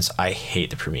Prometheans, I hate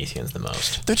the Prometheans the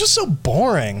most. They're just so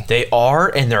boring. They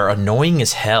are, and they're annoying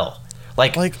as hell.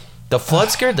 Like the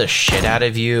Flood scared the shit out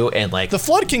of you, and like the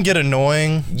Flood can get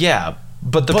annoying. Yeah.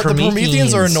 But the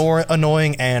Prometheans are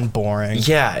annoying and boring.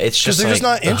 Yeah, it's just they're just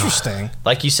not interesting.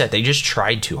 Like you said, they just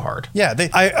tried too hard. Yeah,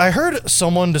 I heard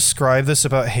someone describe this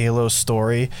about Halo's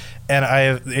story,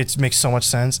 and it makes so much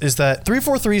sense, is that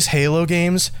 343's Halo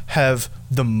games have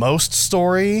the most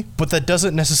story, but that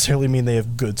doesn't necessarily mean they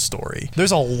have good story.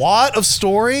 There's a lot of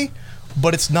story,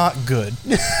 but it's not good.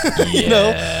 You Yeah.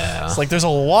 know? It's like there's a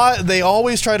lot. They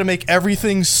always try to make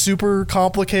everything super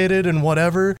complicated and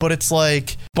whatever, but it's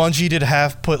like Bungie did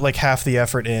put like half the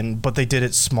effort in, but they did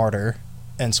it smarter.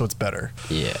 And so it's better.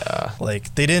 Yeah.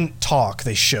 Like, they didn't talk,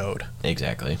 they showed.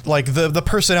 Exactly. Like, the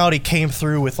personality came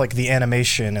through with, like, the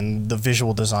animation and the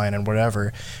visual design and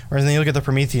whatever. Whereas then you look at the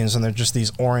Prometheans and they're just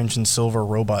these orange and silver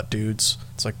robot dudes.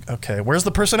 It's like, okay, where's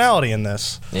the personality in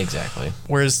this? Exactly.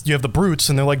 Whereas you have the brutes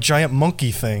and they're like giant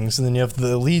monkey things. And then you have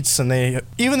the elites and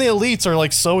even the elites are,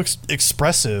 like, so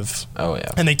expressive. Oh,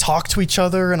 yeah. And they talk to each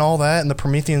other and all that. And the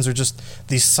Prometheans are just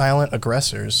these silent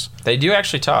aggressors. They do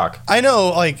actually talk. I know,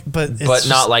 like, but it's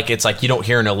not like it's like you don't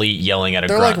hear an elite yelling at a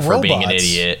They're grunt like for being an robots.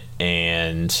 idiot,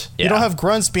 and yeah. You don't have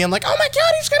grunts being like, oh my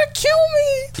god, he's gonna kill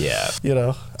me! Yeah. You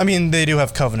know? I mean, they do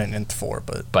have Covenant in 4,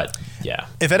 But, yeah.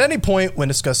 if at any point when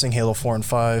discussing Halo 4 and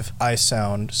 5, I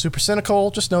sound super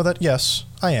cynical, just know that, yes,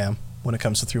 I am when it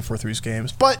comes to 343's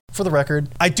games. But, for the record,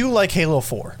 I do like Halo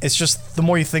 4. It's just, the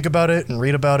more you think about it and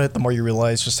read about it, the more you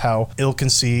realize just how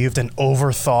ill-conceived and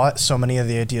overthought so many of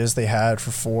the ideas they had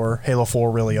for Halo 4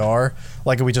 really are.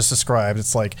 Like we just described,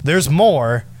 it's like, there's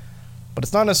more, but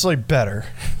it's not necessarily better.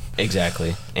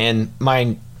 Exactly. And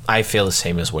I feel the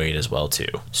same as Wade as well, too.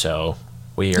 So,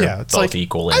 we are it's both like,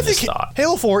 equal in I this think thought.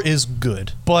 Halo 4 is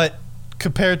good, but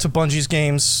compared to Bungie's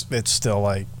games, it's still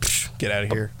like, psh, get out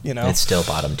of here, you know? It's still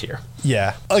bottom tier.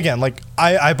 Yeah. Again, like,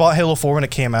 I bought Halo 4 when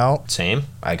it came out. Same.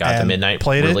 I got the and midnight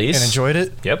played release. it and enjoyed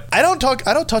it. Yep. I don't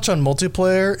touch on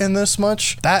multiplayer in this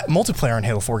much. That multiplayer in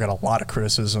Halo 4 got a lot of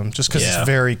criticism just because it's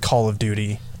very Call of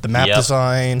Duty. The map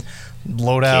design,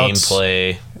 loadouts,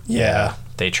 gameplay. Yeah.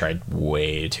 They tried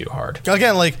way too hard.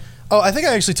 Again, like, I think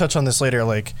I actually touch on this later,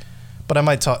 like, but I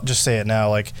might just say it now,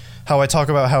 like, how I talk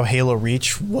about how Halo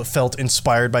Reach felt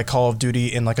inspired by Call of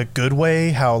Duty in, like, a good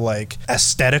way, how, like,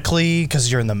 aesthetically,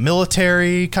 because you're in the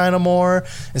military kind of more,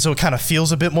 and so it kind of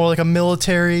feels a bit more like a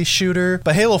military shooter,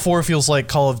 but Halo 4 feels like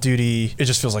Call of Duty, it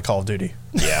just feels like Call of Duty.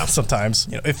 Yeah. Sometimes.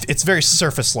 You know, it's very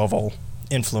surface level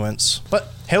influence. But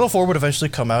Halo 4 would eventually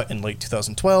come out in late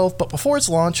 2012, but before its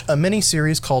launch, a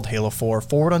mini-series called Halo 4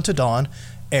 Forward Unto Dawn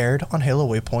aired on Halo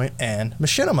Waypoint and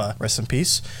Machinima, rest in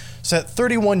peace, set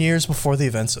 31 years before the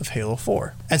events of Halo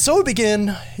 4. And so we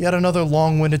begin yet another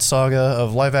long-winded saga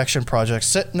of live-action projects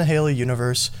set in the Halo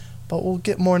universe, but we'll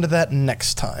get more into that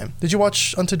next time. Did you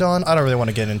watch Unto Dawn? I don't really want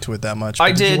to get into it that much.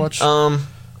 I did. You watch? I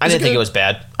didn't think it was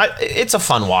bad. It's a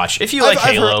fun watch. If you like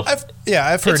Halo,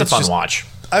 I've heard it's a fun watch.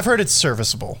 I've heard it's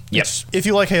serviceable. Yep. If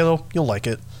you like Halo, you'll like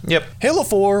it. Yep. Halo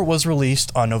 4 was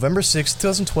released on November 6,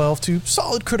 2012 to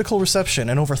solid critical reception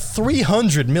and over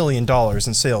 $300 million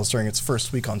in sales during its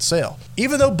first week on sale.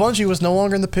 Even though Bungie was no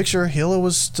longer in the picture, Halo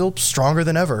was still stronger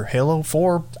than ever. Halo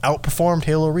 4 outperformed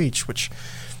Halo Reach, which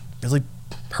really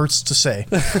hurts to say.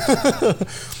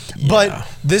 But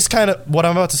this kind of, what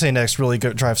I'm about to say next really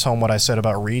drives home what I said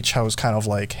about Reach, how it was kind of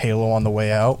like Halo on the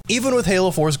way out. Even with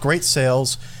Halo 4's great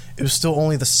sales, it was still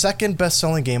only the second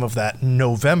best-selling game of that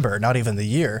November, not even the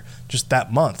year, just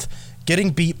that month,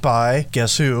 getting beat by,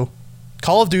 guess who?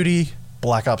 Call of Duty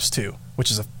Black Ops 2,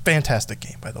 which is a fantastic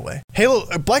game, by the way.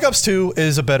 Black Ops 2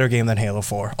 is a better game than Halo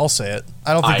 4. I'll say it.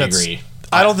 I agree.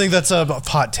 I don't think that's a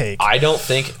hot take. I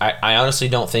honestly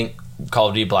don't think Call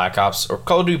of Duty Black Ops or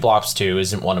Call of Duty Black Ops 2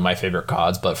 isn't one of my favorite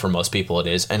CODs, but for most people it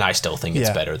is, and I still think it's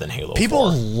better than Halo 4.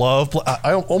 People love,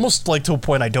 I almost like to a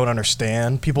point I don't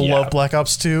understand. People love Black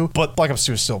Ops 2, but Black Ops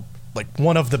 2 is still like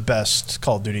one of the best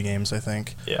Call of Duty games, I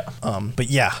think. Yeah. But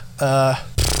yeah,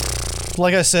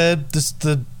 like I said,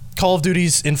 the Call of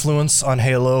Duty's influence on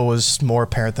Halo was more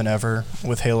apparent than ever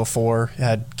with Halo 4. It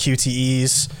had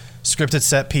QTEs, scripted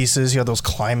set pieces, you had those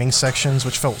climbing sections,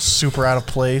 which felt super out of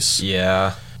place.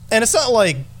 Yeah. And it's not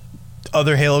like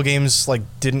other Halo games like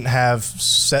didn't have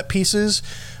set pieces,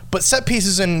 but set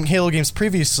pieces in Halo games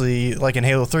previously, like in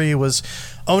Halo 3, was,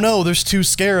 oh no, there's 2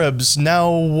 scarabs, now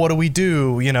what do we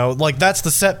do? You know, like that's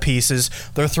the set pieces.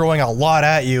 They're throwing a lot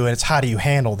at you, and it's how do you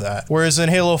handle that? Whereas in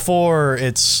Halo 4,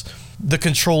 it's the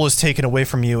control is taken away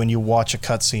from you, and you watch a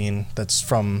cutscene that's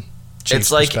from Chief's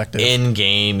perspective. In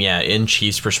game, in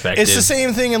Chief's perspective. It's the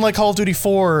same thing in like Call of Duty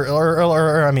 4,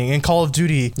 or I mean, in Call of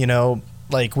Duty, you know,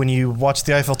 like when you watch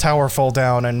the Eiffel Tower fall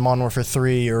down in Modern Warfare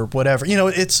 3 or whatever, you know,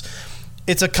 it's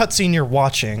a cutscene you're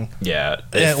watching. Yeah,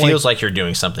 it feels like you're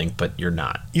doing something, but you're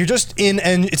not. You're just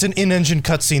it's an in-engine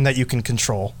cutscene that you can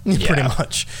control, pretty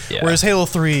much. Yeah. Whereas Halo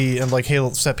 3 and like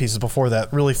Halo set pieces before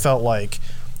that really felt like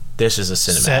this is a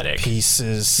cinematic set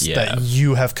pieces that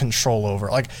you have control over.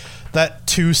 Like that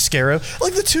 2 Scarab,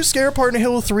 like the 2 Scarab part in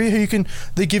Halo 3, how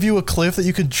they give you a cliff that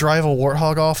you can drive a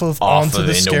Warthog off of onto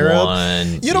the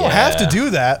Scarab. You don't have to do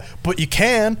that, but you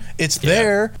can. It's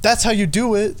there. That's how you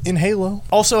do it in Halo.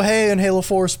 Also, hey, in Halo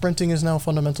 4, sprinting is now a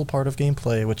fundamental part of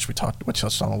gameplay, which we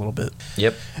touched on a little bit.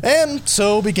 Yep. And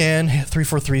so began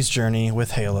 343's journey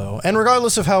with Halo. And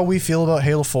regardless of how we feel about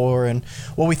Halo 4 and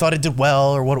what we thought it did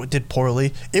well or what it did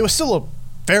poorly, it was still a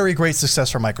very great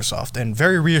success for Microsoft and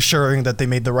very reassuring that they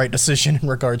made the right decision in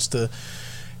regards to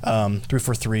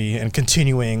 343 and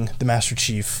continuing the Master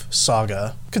Chief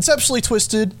saga. Conceptually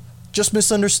twisted, just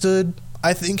misunderstood.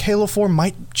 I think Halo 4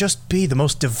 might just be the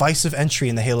most divisive entry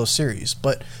in the Halo series,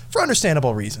 but for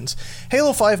understandable reasons.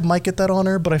 Halo 5 might get that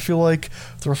honor, but I feel like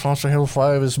the response to Halo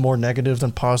 5 is more negative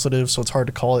than positive, so it's hard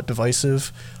to call it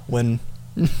divisive when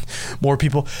more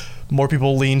people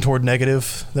lean toward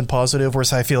negative than positive,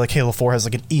 whereas I feel like Halo 4 has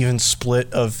like an even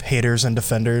split of haters and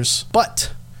defenders.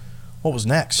 But what was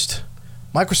next?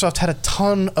 Microsoft had a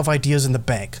ton of ideas in the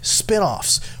bank.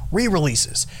 Spin-offs,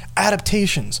 re-releases,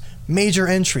 adaptations, major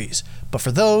entries. But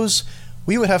for those,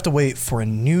 we would have to wait for a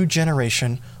new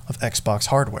generation of Xbox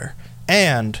hardware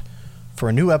and for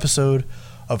a new episode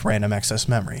of Random Access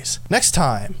Memories. Next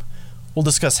time, we'll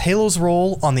discuss Halo's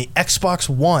role on the Xbox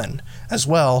One, as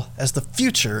well as the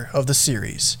future of the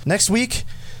series. Next week,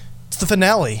 it's the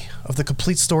finale of the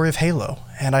complete story of Halo,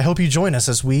 and I hope you join us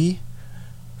as we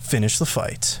finish the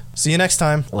fight. See you next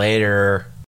time. Later.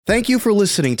 Thank you for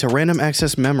listening to Random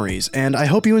Access Memories, and I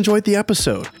hope you enjoyed the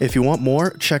episode. If you want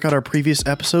more, check out our previous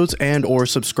episodes and or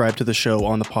subscribe to the show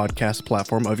on the podcast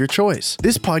platform of your choice.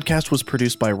 This podcast was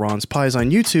produced by Ron's Pies on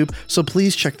YouTube, so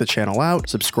please check the channel out,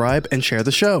 subscribe, and share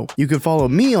the show. You can follow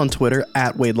me on Twitter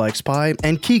at WadeLikesPie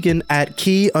and Kegan at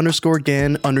Key_Gan_Jin.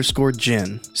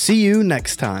 See you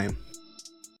next time.